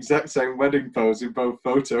doing the exact same wedding pose in both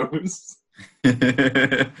photos.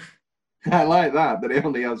 I like that he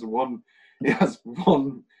only has one. He has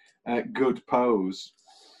one good pose.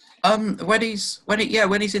 When he's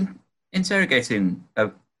interrogating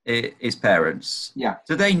his parents. Yeah.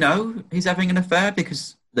 Do they know he's having an affair?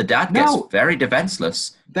 Because the dad gets very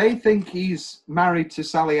defenseless. They think he's married to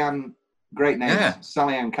Sally Ann. Great name,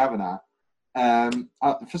 Sally Ann Kavanagh.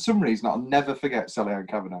 For some reason, I'll never forget Sally Ann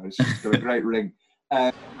Kavanagh. It's just got a great ring.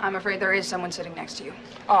 I'm afraid there is someone sitting next to you.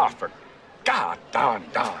 Ah, for God, Don.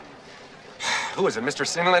 Who is it, Mr.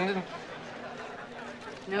 Sinlinden?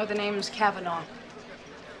 No, the name's Kavanaugh.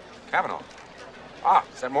 Kavanaugh. Ah,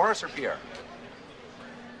 is that Morris or Pierre?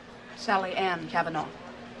 Sally Ann Kavanaugh.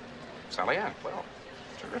 Sally Ann, well,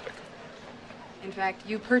 terrific. In fact,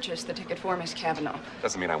 you purchased the ticket for Miss Kavanaugh.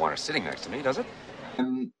 Doesn't mean I want her sitting next to me, does it?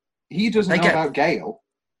 He doesn't know about Gale.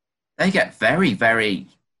 They get very, very...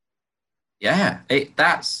 Yeah,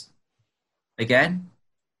 that's... Again,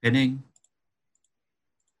 pinning.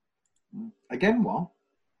 Again, what?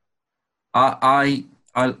 I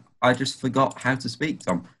just forgot how to speak,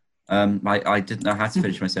 Tom. I didn't know how to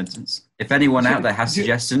finish my sentence. If anyone out there has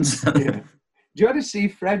suggestions... Do you want to see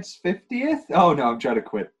Fred's 50th? Oh, no, I'm trying to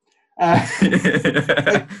quit.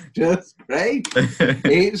 Just great.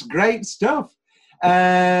 It's great stuff.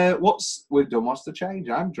 We've done What's the Change?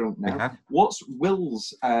 I'm drunk now. What's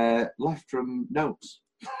Will's left from notes?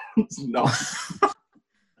 It's not.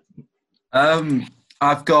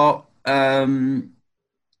 I've got the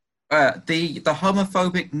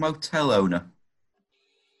homophobic motel owner.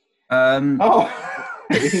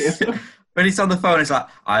 When he's on the phone, it's like,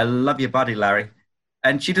 "I love your body, Larry,"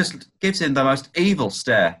 and she just gives him the most evil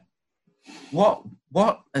stare. What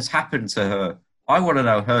has happened to her? I want to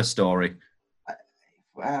know her story.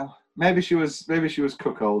 Well, maybe she was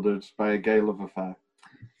cuckolded by a gay love affair.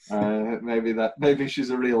 Maybe she's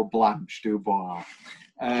a real Blanche Dubois.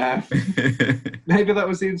 Maybe that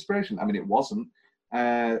was the inspiration. I mean, it wasn't.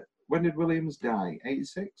 When did Williams die?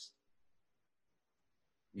 86?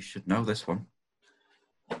 You should know this one.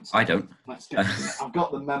 I don't. Let's get to it. I've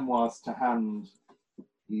got the memoirs to hand.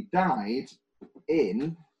 He died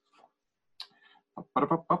in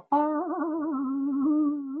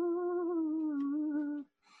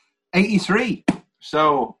 83.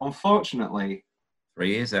 So, unfortunately, 3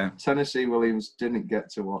 years out. Tennessee Williams didn't get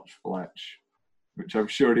to watch Fletch, which I'm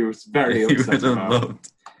sure he was very upset about.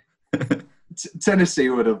 Tennessee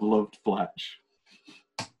would have loved Fletch.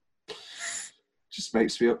 Just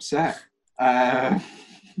makes me upset.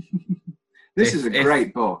 This is a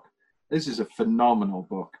great book. This is a phenomenal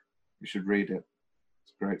book. You should read it.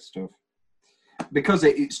 It's great stuff. Because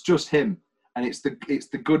it's just him, and it's the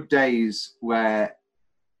good days where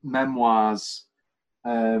memoirs,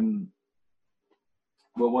 well,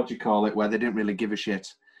 what do you call it, where they didn't really give a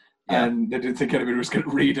shit. Yeah. And they didn't think anybody was going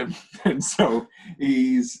to read him. And so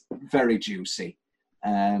he's very juicy.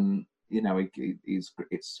 You know, it's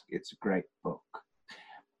a great book.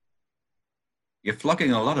 You're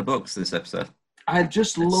flogging a lot of books this episode. I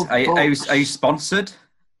just love books. Are you sponsored?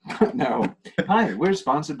 No. Hi, we're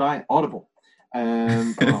sponsored by Audible.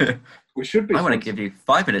 We should be. I want to give you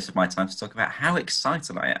 5 minutes of my time to talk about how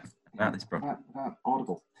excited I am about this book. About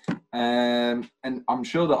Audible. And I'm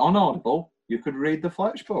sure that on Audible, you could read the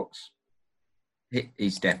Fletch books.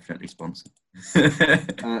 He's definitely sponsored.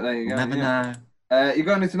 There you go. Never know. You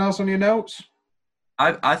got anything else on your notes?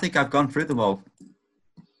 I think I've gone through them all.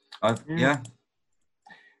 Yeah.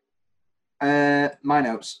 My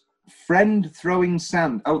notes. Friend throwing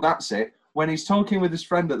sand. Oh, that's it. When he's talking with his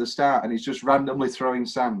friend at the start and he's just randomly throwing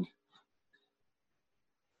sand.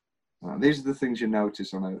 These are the things you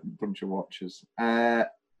notice on a bunch of watchers.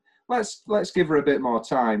 Let's give her a bit more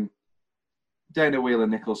time. Dana Wheeler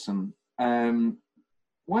Nicholson.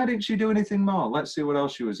 Why didn't she do anything more? Let's see what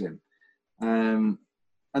else she was in. And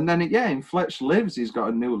then, in Fletch Lives, he's got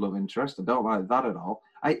a new love interest. I don't like that at all.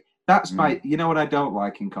 You know what I don't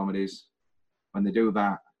like in comedies? When they do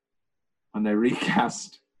that. When they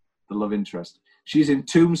recast the love interest. She's in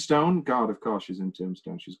Tombstone. God, of course she's in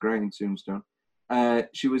Tombstone. She's great in Tombstone.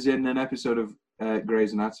 She was in an episode of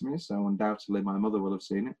Grey's Anatomy, so undoubtedly my mother will have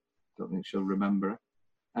seen it. Don't think she'll remember it.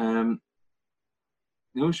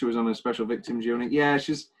 She was on a Special Victims Unit. Yeah,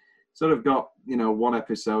 she's sort of got, one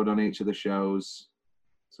episode on each of the shows.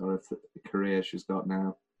 Sort of the career she's got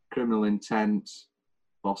now. Criminal Intent,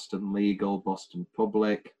 Boston Legal, Boston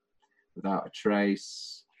Public, Without a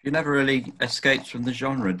Trace. She never really escaped from the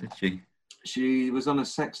genre, did she? She was on a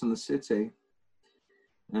Sex and the City.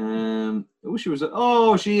 She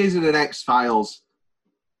is in an X-Files.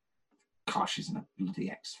 Gosh, she's in a bloody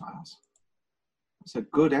X-Files. It's a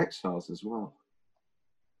good X-Files as well.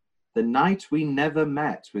 The Night We Never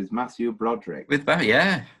Met with Matthew Broderick.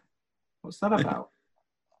 Yeah. What's that about?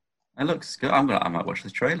 It looks good. I might watch the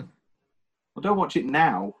trailer. Well, don't watch it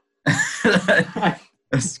now.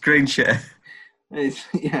 A screen share.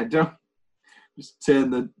 Don't just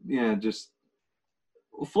turn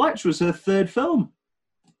Fletch was her third film.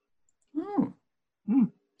 Oh.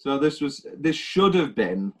 So this should have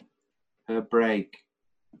been her break.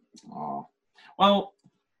 Oh. Well,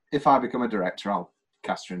 if I become a director, I'll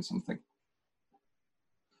cast her in something.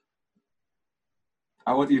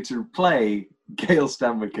 I want you to play Gail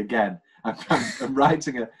Stanwyck again. I'm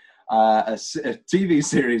writing a TV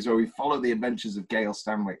series where we follow the adventures of Gail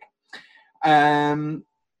Stanwyck. Don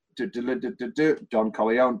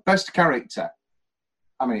Corleone. Best character.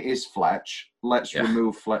 I mean, it is Fletch. Let's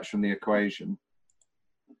remove Fletch from the equation.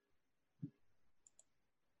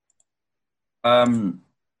 I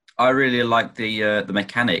really like the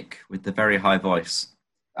mechanic with the very high voice.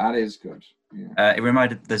 That is good. Yeah. It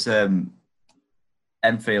reminded there's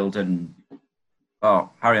Enfield and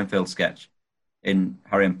Harry Enfield sketch in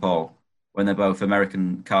Harry and Paul when they're both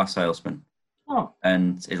American car salesmen. Oh,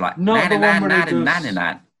 and it's like not the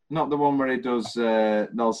one where he does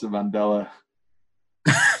Nelson Mandela.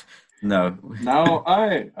 No. Now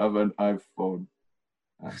I have an iPhone.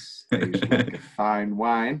 That's like a fine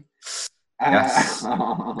wine. Yes.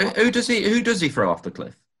 Who does he throw off the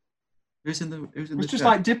cliff? Who's in the It's just show?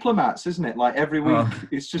 Like diplomats, isn't it? Like every week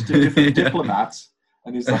it's just a different diplomat.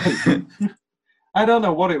 And he's like I don't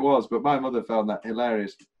know what it was, but my mother found that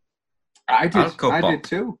hilarious. I did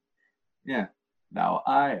too. Yeah. Now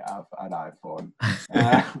I have an iPhone.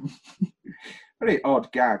 Very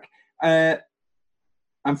odd gag.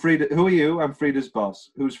 I'm Frida. Who are you? I'm Frida's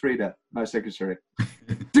boss. Who's Frida? My secretary.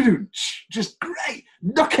 Just great.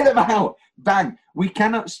 Knocking them out. Bang. We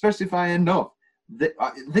cannot specify enough.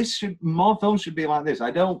 More films should be like this.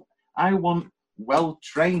 I want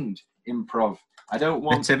well-trained improv. I don't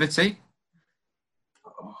want... Activity?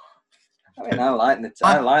 Oh, I mean, I like that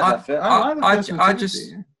film. I like the first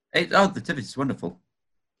Nativity. The Nativity is wonderful.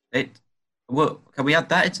 Well, can we add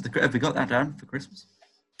that into the? Have we got that down for Christmas?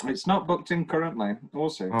 It's not booked in currently. We'll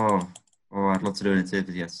see. Oh, I'd love to do a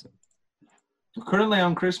Nativity. Yes. Currently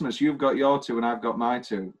on Christmas, you've got your two and I've got my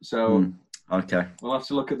two. So okay, we'll have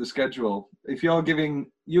to look at the schedule. If you're giving,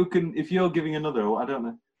 If you're giving another, I don't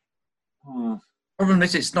know. Problem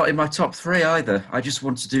is, it's not in my top 3 either. I just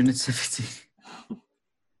want to do Nativity.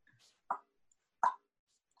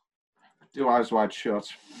 Do Eyes Wide Shut.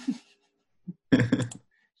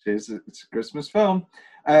 It's a Christmas film.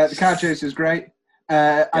 The car chase is great.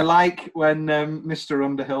 I like when Mr.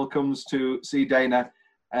 Underhill comes to see Dana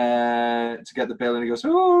to get the bill, and he goes,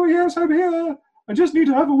 "Oh yes, I'm here. I just need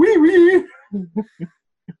to have a wee wee."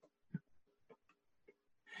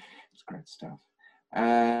 It's great stuff.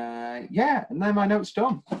 Yeah, and then my note's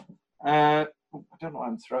done. I don't know why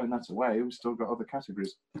I'm throwing that away. We've still got other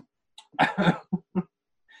categories.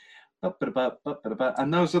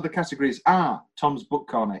 And those other categories are Tom's Book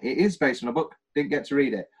Corner. It is based on a book. Didn't get to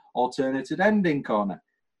read it. Alternative Ending Corner.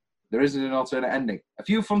 There isn't an alternate ending. A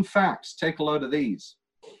few fun facts. Take a load of these.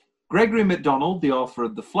 Gregory MacDonald, the author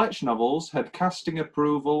of the Fletch novels, had casting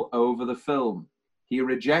approval over the film. He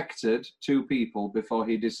rejected 2 people before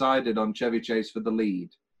he decided on Chevy Chase for the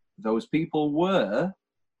lead. Those people were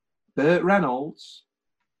Burt Reynolds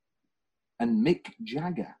and Mick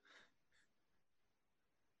Jagger.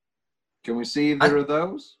 Can we see either of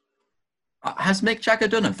those? Has Mick Jagger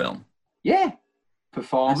done a film? Yeah.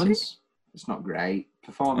 Performance. It's not great.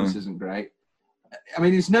 Performance isn't great. I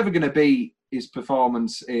mean, it's never going to be his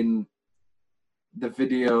performance in the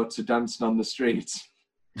video to Dancing on the Street.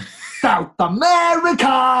 South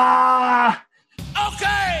America!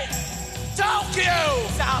 Okay! Tokyo!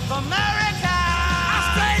 South America!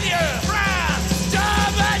 Australia! France!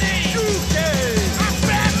 Germany! UK!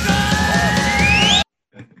 Africa!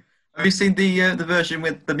 Have you seen the version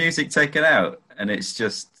with the music taken out? And it's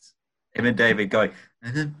just him and David going...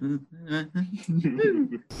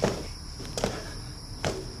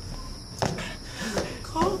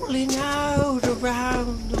 Calling out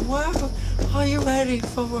around the world, are you ready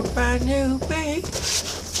for a brand new beat?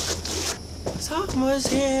 Summer's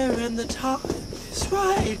here and the time is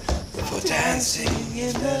right for dancing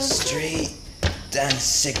in the street.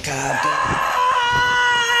 Dancing.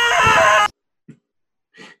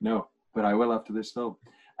 No, but I will after this film.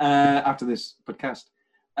 After this podcast.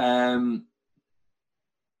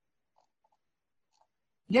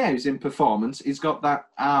 Yeah, he's in performance. He's got that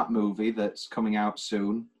art movie that's coming out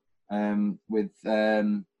soon with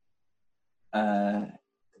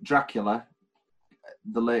Dracula,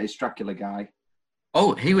 the latest Dracula guy.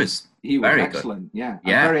 Oh, he was very excellent. Good. Yeah,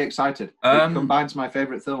 I'm very excited. It combines my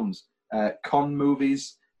favourite films. Con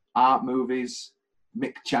movies, art movies,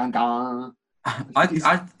 Mick Jagger.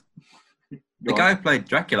 The guy who played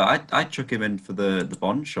Dracula, I'd chuck him in for the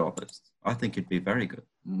Bond shortlist. I think he'd be very good.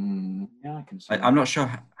 Yeah, I can see I'm not sure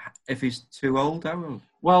if he's too old.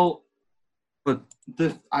 Well, but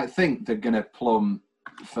I think they're going to plumb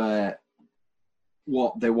for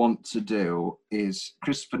what they want to do is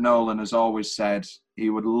Christopher Nolan has always said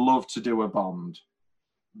he would love to do a Bond,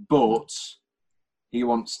 but he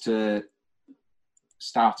wants to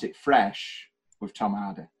start it fresh with Tom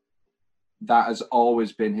Hardy. That has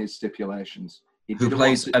always been his stipulations. Who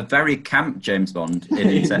plays a very camp James Bond in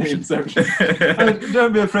Inception.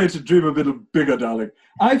 Don't be afraid to dream a little bigger, darling.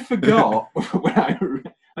 I forgot when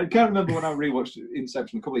I can't remember when I rewatched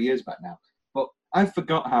Inception a couple of years back now, but I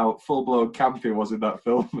forgot how full-blown campy it was in that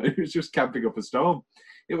film. It was just camping up a storm.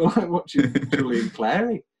 It was like watching Julian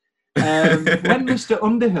Clary. When Mr.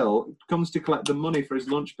 Underhill comes to collect the money for his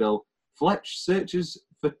lunch bill, Fletch searches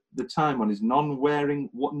for the time on his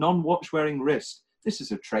non-watch-wearing wrist. This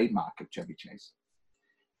is a trademark of Chevy Chase.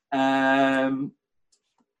 Here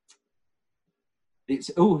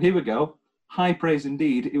we go. High praise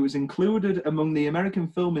indeed. It was included among the American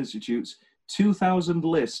Film Institute's 2000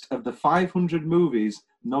 list of the 500 movies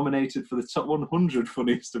nominated for the top 100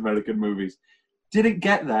 funniest American movies. Didn't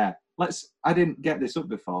get there. I didn't get this up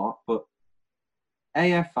before, but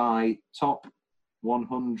AFI top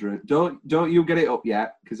 100. Don't you get it up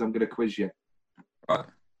yet, because I'm going to quiz you. Right.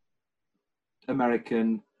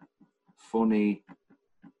 American funny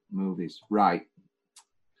movies. Right.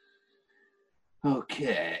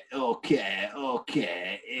 Okay.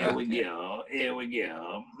 Here we go.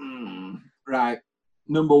 Right.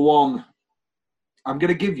 Number 1. I'm going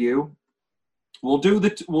to give you. We'll do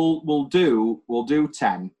 10,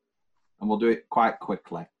 and we'll do it quite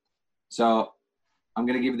quickly. So I'm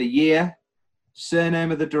going to give the year,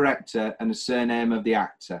 surname of the director, and the surname of the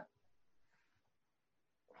actor.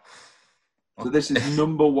 So this is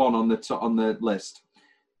number one on the list.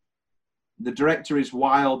 The director is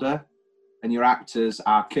Wilder, and your actors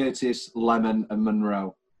are Curtis, Lemon, and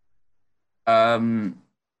Monroe. I know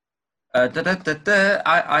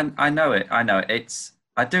it.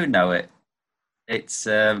 I do know it. It's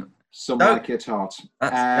Some like it hot.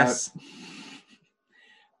 That's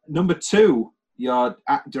Number two, your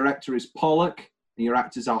director is Pollock, and your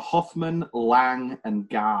actors are Hoffman, Lang, and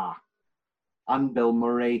Garr. And Bill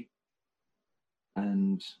Murray,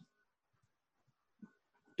 and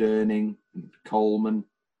Durning, and Coleman,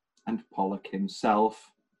 and Pollock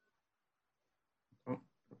himself.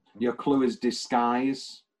 Your clue is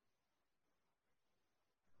disguise.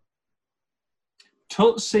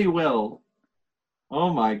 Tootsie Will.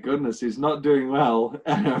 Oh my goodness, he's not doing well.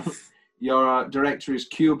 Your director is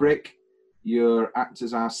Kubrick. Your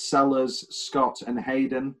actors are Sellers, Scott, and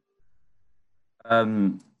Hayden.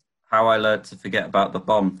 How I Learned to Forget About the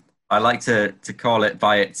Bomb. I like to call it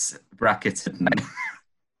by its bracketed name.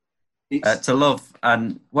 To Love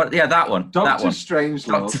and what? Yeah, that one. Doctor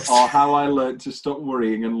Strangelove, or How I Learned to Stop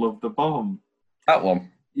Worrying and Love the Bomb. That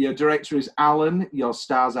one. Your director is Alan. Your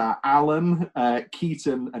stars are Alan,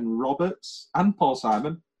 Keaton, and Roberts, and Paul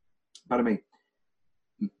Simon. Pardon me.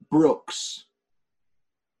 Brooks,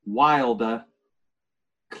 Wilder,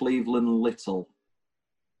 Cleveland Little.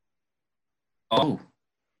 Oh,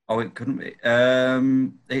 it couldn't be.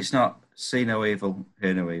 It's not See No Evil,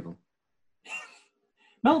 Hear No Evil.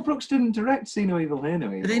 Mel Brooks didn't direct See No Evil, Hear No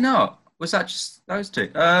Evil. Did he not? Was that just those two?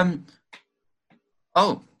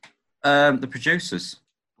 The producers.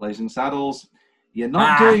 Blazing Saddles. You're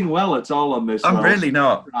not doing well at all on this. I'm really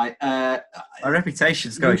not. Right. My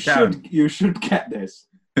reputation's going down. You should get this.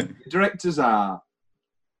 Directors are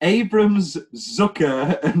Abrams,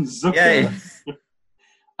 Zucker, and Zucker. Yay.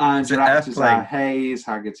 And your actors are Hayes,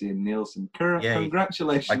 Haggerty, and Nielsen.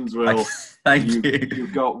 Congratulations, Will. Thank you.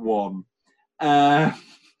 You've got one.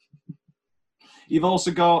 You've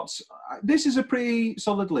also got. This is a pretty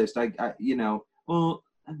solid list. They're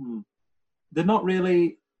not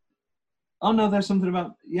really. Oh no, there's something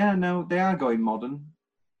about. Yeah, no, they are going modern.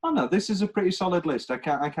 Oh no, this is a pretty solid list. I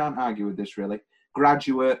can't argue with this really.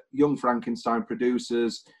 Graduate, Young Frankenstein,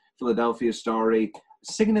 Producers, Philadelphia Story,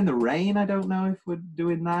 Singing in the Rain. I don't know if we're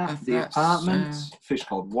doing that. The Apartment, Fish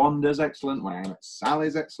Called Wanda's excellent. When I Met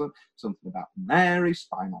Sally's excellent. Something About Mary,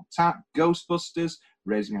 Spinal Tap, Ghostbusters,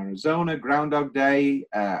 Raising Arizona, Groundhog Day,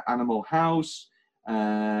 Animal House,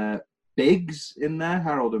 Biggs in there,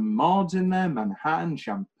 Harold and Maude's in there, Manhattan,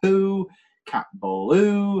 Shampoo, Cat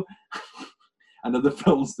Ballou, and other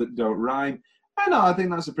films that don't rhyme. I think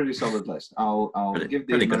that's a pretty solid list. I'll give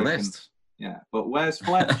the pretty American, good list. Yeah, but where's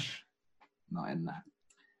Fletch? Not in there,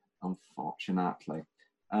 unfortunately.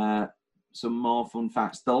 Some more fun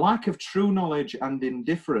facts. The lack of true knowledge and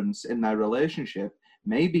indifference in their relationship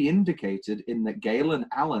may be indicated in that Gail and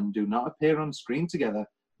Alan do not appear on screen together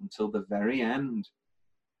until the very end.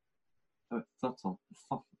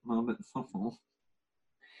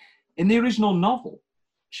 In the original novel,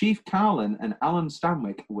 Chief Carlin and Alan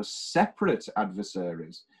Stanwyck were separate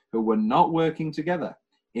adversaries who were not working together.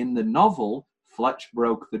 In the novel, Fletch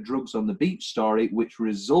broke the drugs on the beach story, which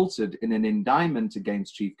resulted in an indictment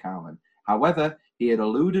against Chief Carlin. However, he had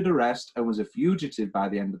eluded arrest and was a fugitive by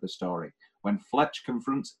the end of the story. When Fletch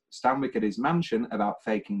confronts Stanwyck at his mansion about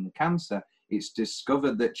faking the cancer, it's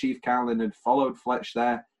discovered that Chief Carlin had followed Fletch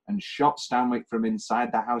there and shot Stanwyck from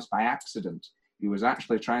inside the house by accident. He was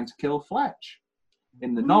actually trying to kill Fletch.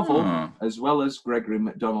 In the novel, as well as Gregory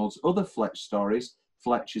MacDonald's other Fletch stories,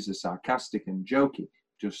 Fletch is a sarcastic and jokey,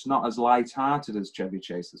 just not as light-hearted as Chevy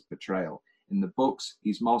Chase's portrayal. In the books,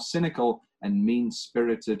 he's more cynical and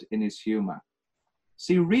mean-spirited in his humour.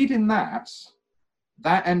 See, reading that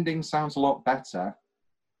ending sounds a lot better,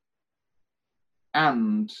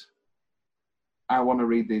 and I want to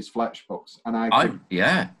read these Fletch books, and I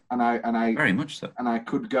very much so, and I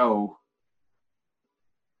could go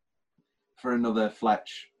for another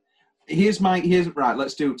Fletch. Right.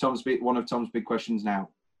 Let's do one of Tom's big questions now.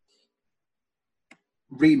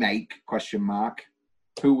 Remake ?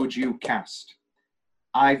 Who would you cast?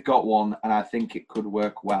 I've got one, and I think it could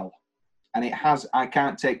work well. And it has. I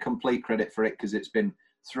can't take complete credit for it because it's been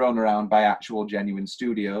thrown around by actual genuine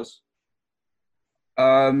studios.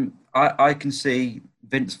 I can see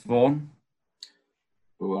Vince Vaughn.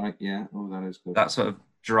 Oh, yeah. Oh, that is good. That sort of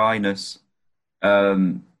dryness.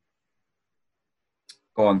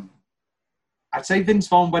 Go on. I'd say Vince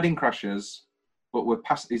Vaughn, Wedding Crashers, but we're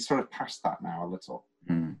past. It's sort of past that now a little.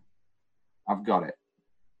 I've got it.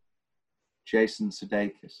 Jason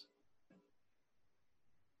Sudeikis.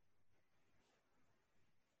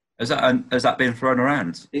 Has that been thrown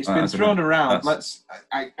around? It's been thrown around.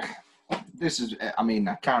 I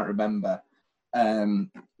can't remember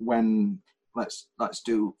when. Let's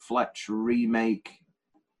do Fletch remake.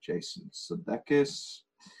 Jason Sudeikis.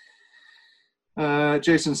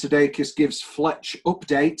 Jason Sudeikis gives Fletch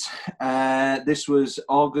update. This was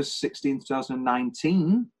August 16th,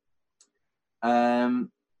 2019.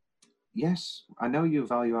 Yes, I know you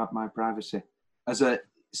value my privacy.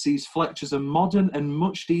 Sees Fletch as a modern and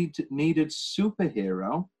much needed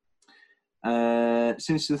superhero.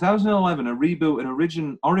 Since 2011, a reboot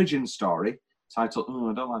and origin story titled,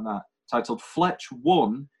 I don't like that, titled Fletch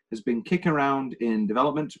 1 has been kicking around in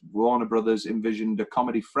development. Warner Brothers envisioned a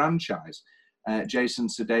comedy franchise. Jason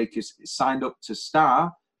Sudeikis signed up to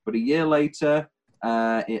star, but a year later,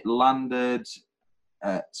 it landed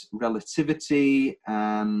at Relativity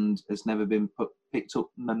and has never been picked up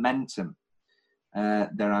momentum.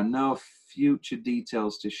 There are no future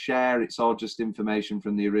details to share. It's all just information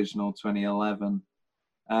from the original 2011.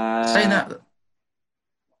 Saying that,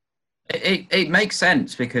 it makes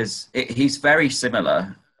sense because he's very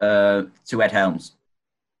similar to Ed Helms.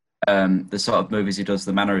 The sort of movies he does,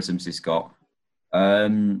 the mannerisms he's got.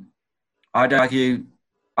 I'd argue,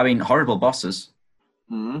 Horrible Bosses.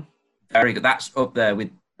 Mm-hmm. Very good. That's up there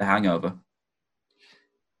with The Hangover.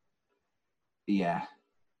 Yeah.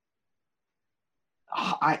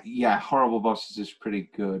 Horrible Bosses is pretty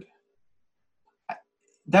good.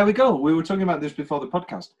 There we go. We were talking about this before the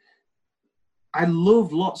podcast. I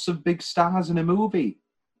love lots of big stars in a movie.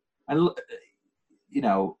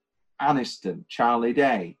 Aniston, Charlie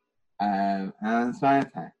Day,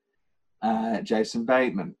 Jason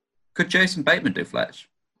Bateman. Could Jason Bateman do Fletch?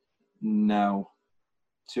 No.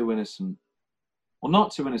 Too innocent. Well,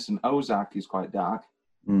 not too innocent. Ozark is quite dark.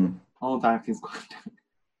 Ozark is quite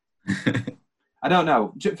dark. I don't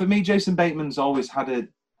know. For me, Jason Bateman's always had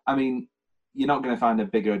you're not going to find a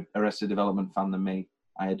bigger Arrested Development fan than me.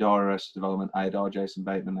 I adore Arrested Development. I adore Jason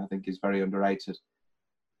Bateman. I think he's very underrated.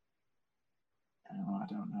 I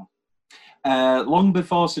don't know. Long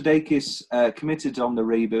before Sudeikis committed on the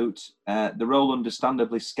reboot, the role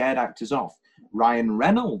understandably scared actors off. Ryan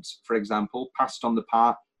Reynolds, for example, passed on the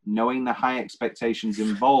part knowing the high expectations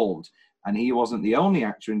involved, and he wasn't the only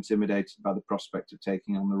actor intimidated by the prospect of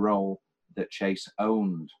taking on the role that Chase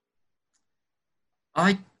owned.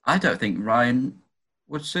 I don't think Ryan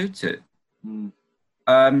would suit it. It's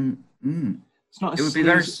not. It would be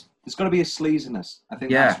very. There's got to be a sleaziness. I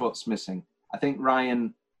think that's what's missing. I think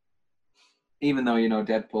Ryan, even though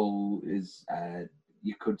Deadpool is,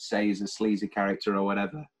 you could say is a sleazy character or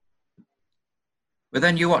whatever. But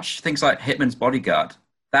then you watch things like Hitman's Bodyguard.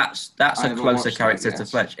 That's a closer character to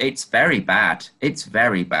Fletch. It's very bad. It's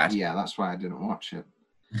very bad. Yeah, that's why I didn't watch it.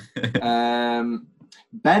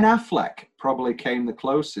 Ben Affleck probably came the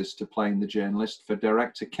closest to playing the journalist for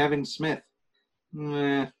director Kevin Smith.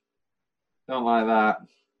 Don't like that.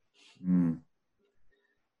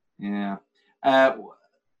 Yeah. But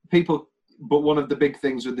one of the big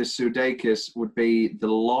things with this Sudeikis would be the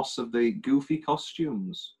loss of the goofy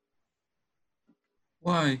costumes.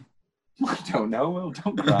 Why? I don't know. Well,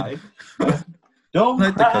 don't cry.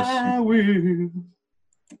 Don't cry, Will.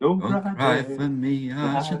 Don't cry for me,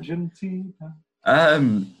 Argentina.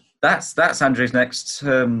 That's Andrew's next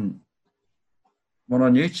one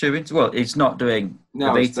on YouTube. Well, he's not doing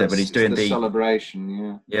the beta, but he's doing the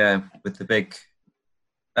celebration. Yeah, with the big.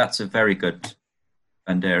 That's a very good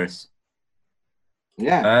Banderas.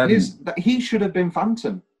 Yeah, he should have been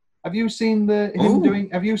Phantom. Have you seen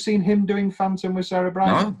Have you seen him doing Phantom with Sarah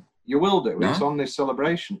Brightman? No. You will do. No. It's on this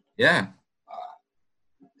celebration. Yeah.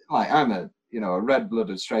 I'm a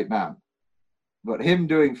red-blooded straight man, but him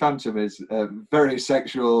doing Phantom is very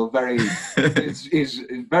sexual, is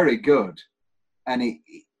very good, and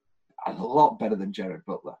he a lot better than Gerard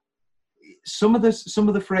Butler. Some of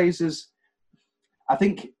the phrases, I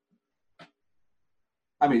think.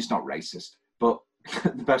 It's not racist, but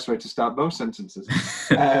the best way to start most sentences.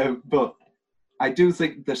 But I do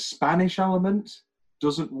think the Spanish element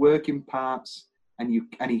doesn't work in parts, and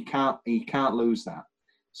he can't lose that.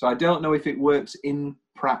 So I don't know if it works in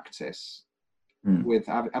practice.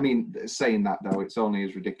 Saying that though, it's only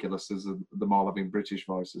as ridiculous as them all having British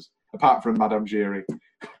voices, apart from Madame Giry,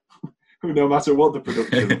 who no matter what the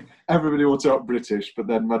production, everybody will talk British, but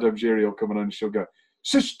then Madame Giry will come on and she'll go,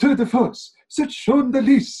 "C'est tour de force, c'est Sean de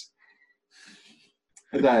Lys."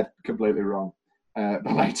 And they're completely wrong.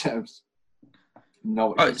 Ballet terms. Know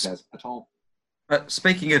what she says at all. But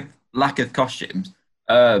speaking of lack of costumes,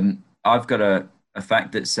 I've got a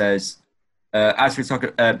fact that says, as we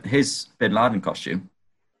talk, his Bin Laden costume,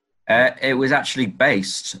 it was actually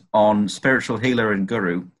based on spiritual healer and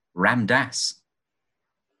guru Ramdas. Is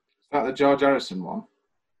that the George Harrison one?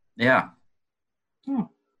 Yeah. Oh,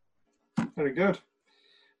 very good.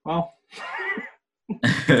 Well,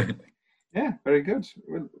 yeah, very good.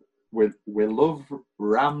 We love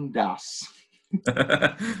Ramdas.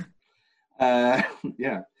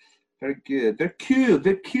 Yeah, very good. They're cool.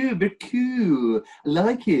 They're cool. They're cool. I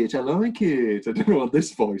like it. I like it. I don't know what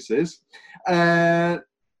this voice is.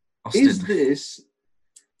 Is this?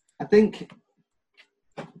 I think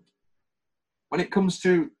when it comes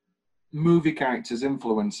to movie characters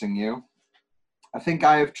influencing you, I think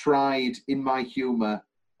I have tried in my humour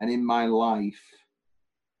and in my life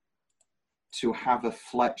to have a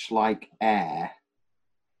Fletch-like air.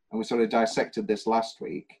 And we sort of dissected this last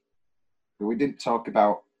week, but we didn't talk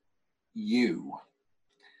about you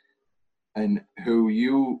and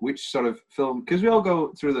which sort of film, because we all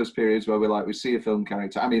go through those periods where we see a film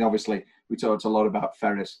character. I mean, obviously, we talked a lot about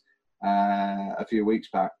Ferris a few weeks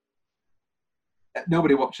back.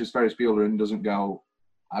 Nobody watches Ferris Bueller and doesn't go,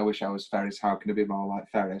 I wish I was Ferris, how can I be more like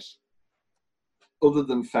Ferris? Other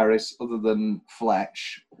than Ferris, other than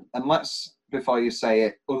Fletch, and before you say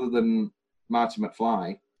it, other than Marty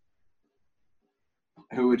McFly,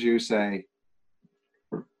 who would you say?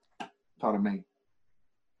 Pardon me.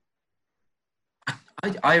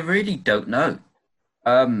 I really don't know.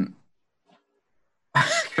 Can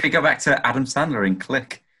we go back to Adam Sandler in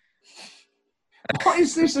Click? What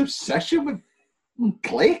is this obsession with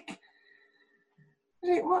Click?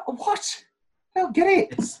 What? I don't get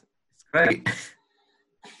it. It's great.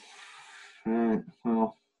 Right,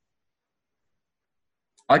 well,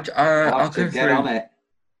 I'll have go to get through. on it.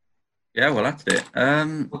 Yeah, we'll have to do it.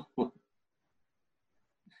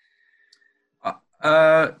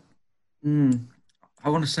 I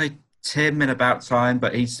want to say Tim in About Time,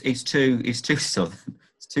 but he's too southern.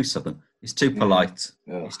 He's too southern. He's too polite.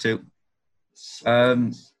 Yeah. He's too.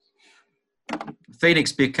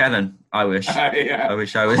 Phoenix Buchanan. I wish. Yeah. I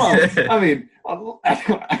wish I was. Well, I mean,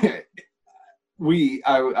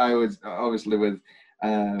 I was obviously with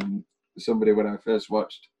somebody when I first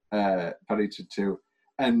watched Paddington 2,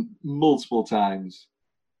 and multiple times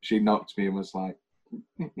she knocked me and was like,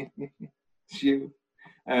 "It's you."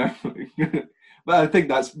 But I think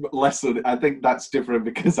that's different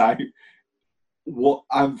because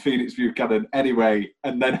I'm Phoenix Buchanan anyway,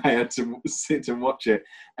 and then I had to sit and watch it,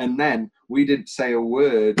 and then we didn't say a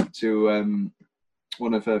word to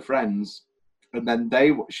one of her friends, and then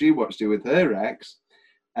she watched it with her ex,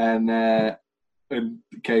 and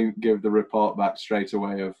gave the report back straight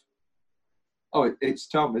away of, oh, it's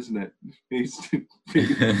Tom, isn't it? He's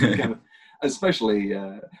especially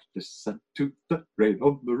the sun to the rain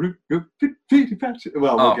on the roof. Well,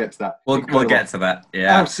 we'll get to that. We'll get to that.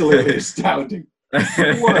 Yeah, absolutely astounding.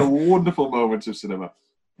 What a wonderful moment of cinema.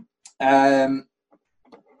 And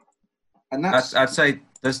that's. I'd say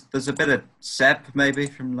there's a bit of Seb maybe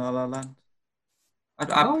from La La Land.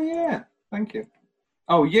 Oh yeah, thank you.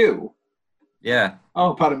 Oh, you. Yeah.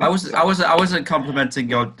 Oh, pardon me. I wasn't complimenting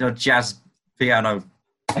your jazz piano.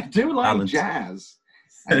 I do like talent. Jazz.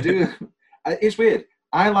 I do. It's weird.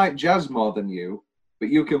 I like jazz more than you, but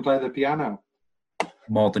you can play the piano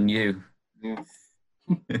more than you. Yeah.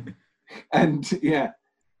 And yeah.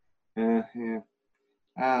 And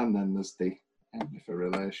then there's the end of a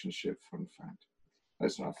relationship fun fact.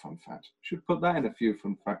 That's not a fun fact. Should put that in a few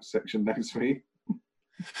fun facts section next week.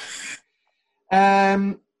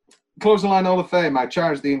 Closing line Hall of Fame. I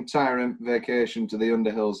charged the entire vacation to the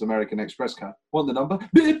Underhills American Express card. Won the number.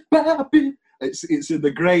 It's in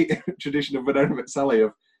the great tradition of Banana McSally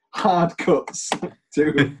of hard cuts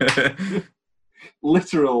to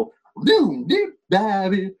literal one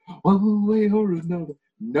way or another.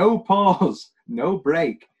 No pause, no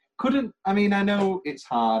break. I know it's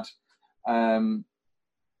hard to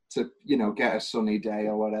get a sunny day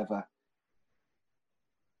or whatever.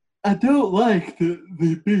 I don't like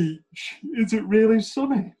the beach. Is it really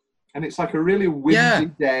sunny? And it's like a really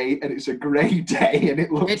windy day, and it's a grey day, and it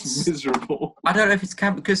looks miserable. I don't know if it's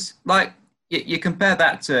because, like, you compare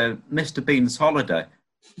that to Mr. Bean's holiday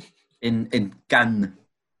in Cannes.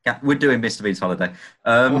 We're doing Mr. Bean's holiday.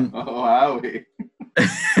 Wowie.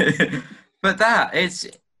 But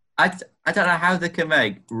I don't know how they can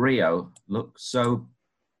make Rio look so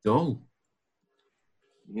dull.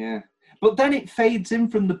 Yeah. But then it fades in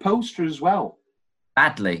from the poster as well.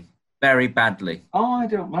 Badly. Very badly. Oh, I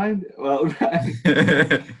don't mind. Well,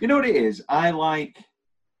 you know what it is? I like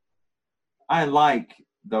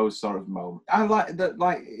those sort of moments. I like that,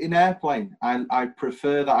 like in Airplane. I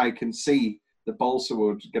prefer that I can see the balsa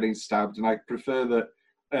wood getting stabbed, and I prefer that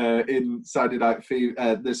in Saturday Night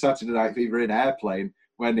Fever, the Saturday Night Fever in Airplane,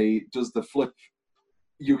 when he does the flip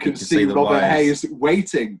you can see Robert Hayes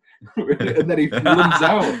waiting, and then he runs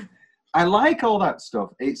out. I like all that stuff.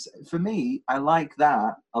 It's for me, I like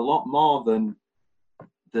that a lot more than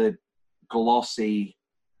the glossy,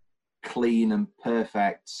 clean and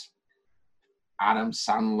perfect Adam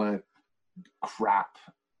Sandler crap,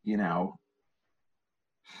 you know.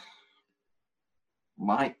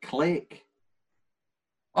 Like Click.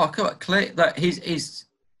 Oh, come on, Click. That he's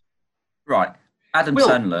right. Adam Will,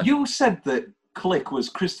 Sandler. You said that Click was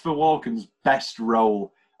Christopher Walken's best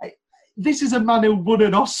role. This is a man who won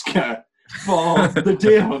an Oscar for The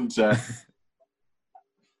Deer Hunter.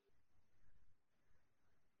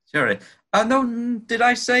 Sorry. No, did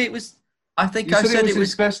I say it was? I think you I said said it was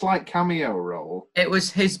his best cameo role. It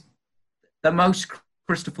was the most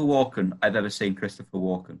Christopher Walken I've ever seen. Christopher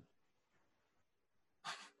Walken.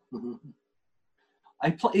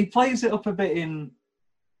 He plays it up a bit in.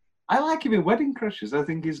 I like him in Wedding Crashers. I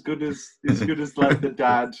think he's good as like the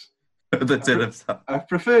dad. I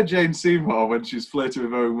prefer Jane Seymour when she's flirting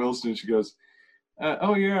with Owen Wilson. She goes,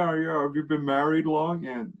 "Oh yeah. Have you been married long?"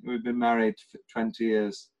 Yeah, we've been married for 20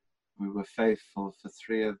 years. We were faithful for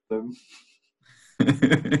 3 of them.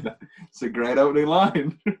 It's a great opening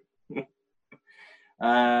line.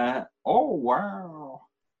 Oh wow.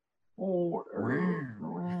 Oh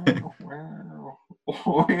wow.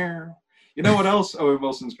 Wow. You know what else Owen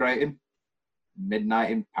Wilson's great in?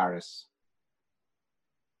 Midnight in Paris.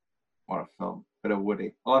 What a film. Bit of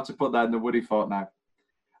Woody. I'll have to put that in the Woody fortnight.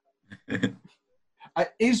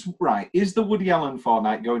 Is the Woody Allen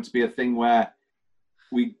fortnight going to be a thing where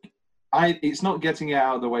it's not getting it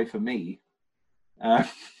out of the way for me? No,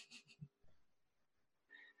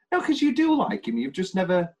 because you do like him. You've just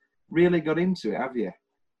never really got into it, have you?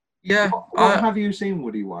 Yeah. What have you seen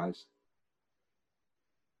Woody-wise?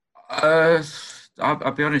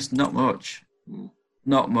 I'll be honest, not much.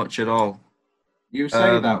 Not much at all. You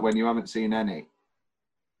say that when you haven't seen any.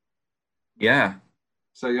 Yeah.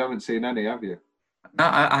 So you haven't seen any, have you? No,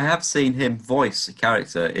 I have seen him voice a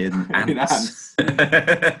character in Ants.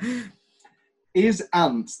 Is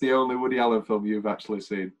Ants the only Woody Allen film you've actually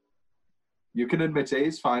seen? You can admit it.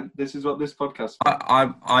 It's fine. This is what this podcast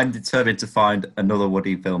is. I'm determined to find another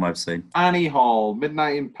Woody film I've seen. Annie Hall,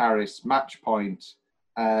 Midnight in Paris, Match Point,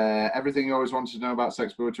 Everything You Always Wanted to Know About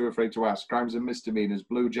Sex But Were Too Afraid to Ask, Crimes and Misdemeanors,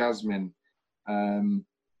 Blue Jasmine, Hannah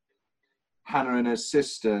and Her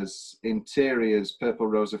Sisters, Interiors, Purple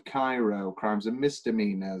Rose of Cairo, Crimes and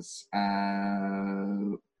Misdemeanors,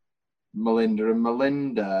 Melinda and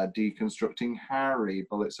Melinda, Deconstructing Harry,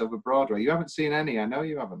 Bullets Over Broadway. You haven't seen any, I know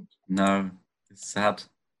you haven't. No, it's sad.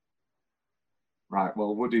 Right,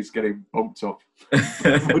 well, Woody's getting bumped up.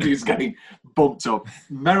 Woody's getting bumped up.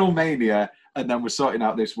 Meryl Mania, and then we're sorting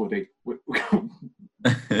out this Woody.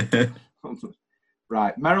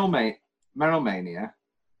 Right, Meryl Mania.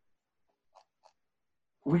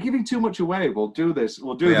 We're giving too much away. We'll do this.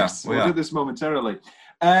 We'll do this momentarily.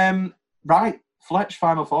 Right, Fletch,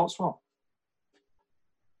 final thoughts, Well.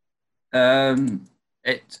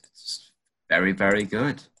 It's very, very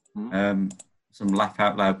good. Some laugh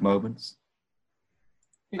out loud moments.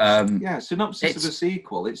 Synopsis of a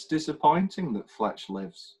sequel. It's disappointing that Fletch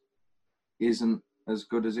Lives isn't as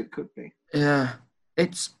good as it could be. Yeah,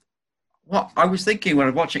 it's what I was thinking when I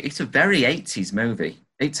was watching. It's a very 80s movie.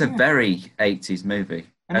 It's a very 80s movie,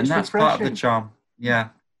 and that's part of the charm. Yeah,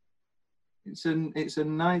 it's a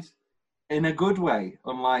nice, in a good way.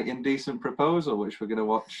 Unlike Indecent Proposal, which we're going to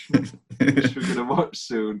watch,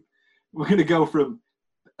 soon. We're going to go from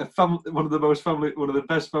one of the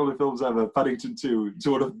best family films ever, Paddington 2,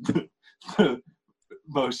 to one of the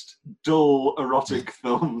most dull erotic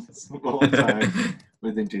films of all time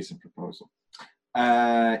with Indecent Proposal.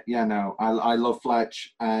 I love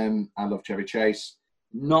Fletch. I love Chevy Chase.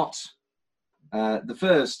 Not the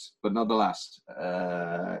first, but not the last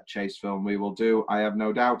Chase film we will do, I have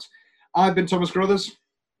no doubt. I've been Thomas Carruthers.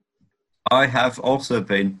 I have also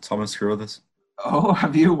been Thomas Carruthers. Oh,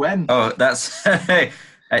 have you? When? Oh, that's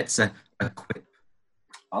it's a quip.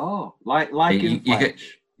 Oh, like in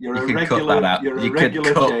Fletch. You're a regular. Cut that out. You're a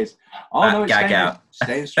regular Chase. Oh no, it's gag out.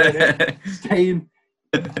 Staying straight in. Staying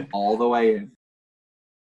all the way in.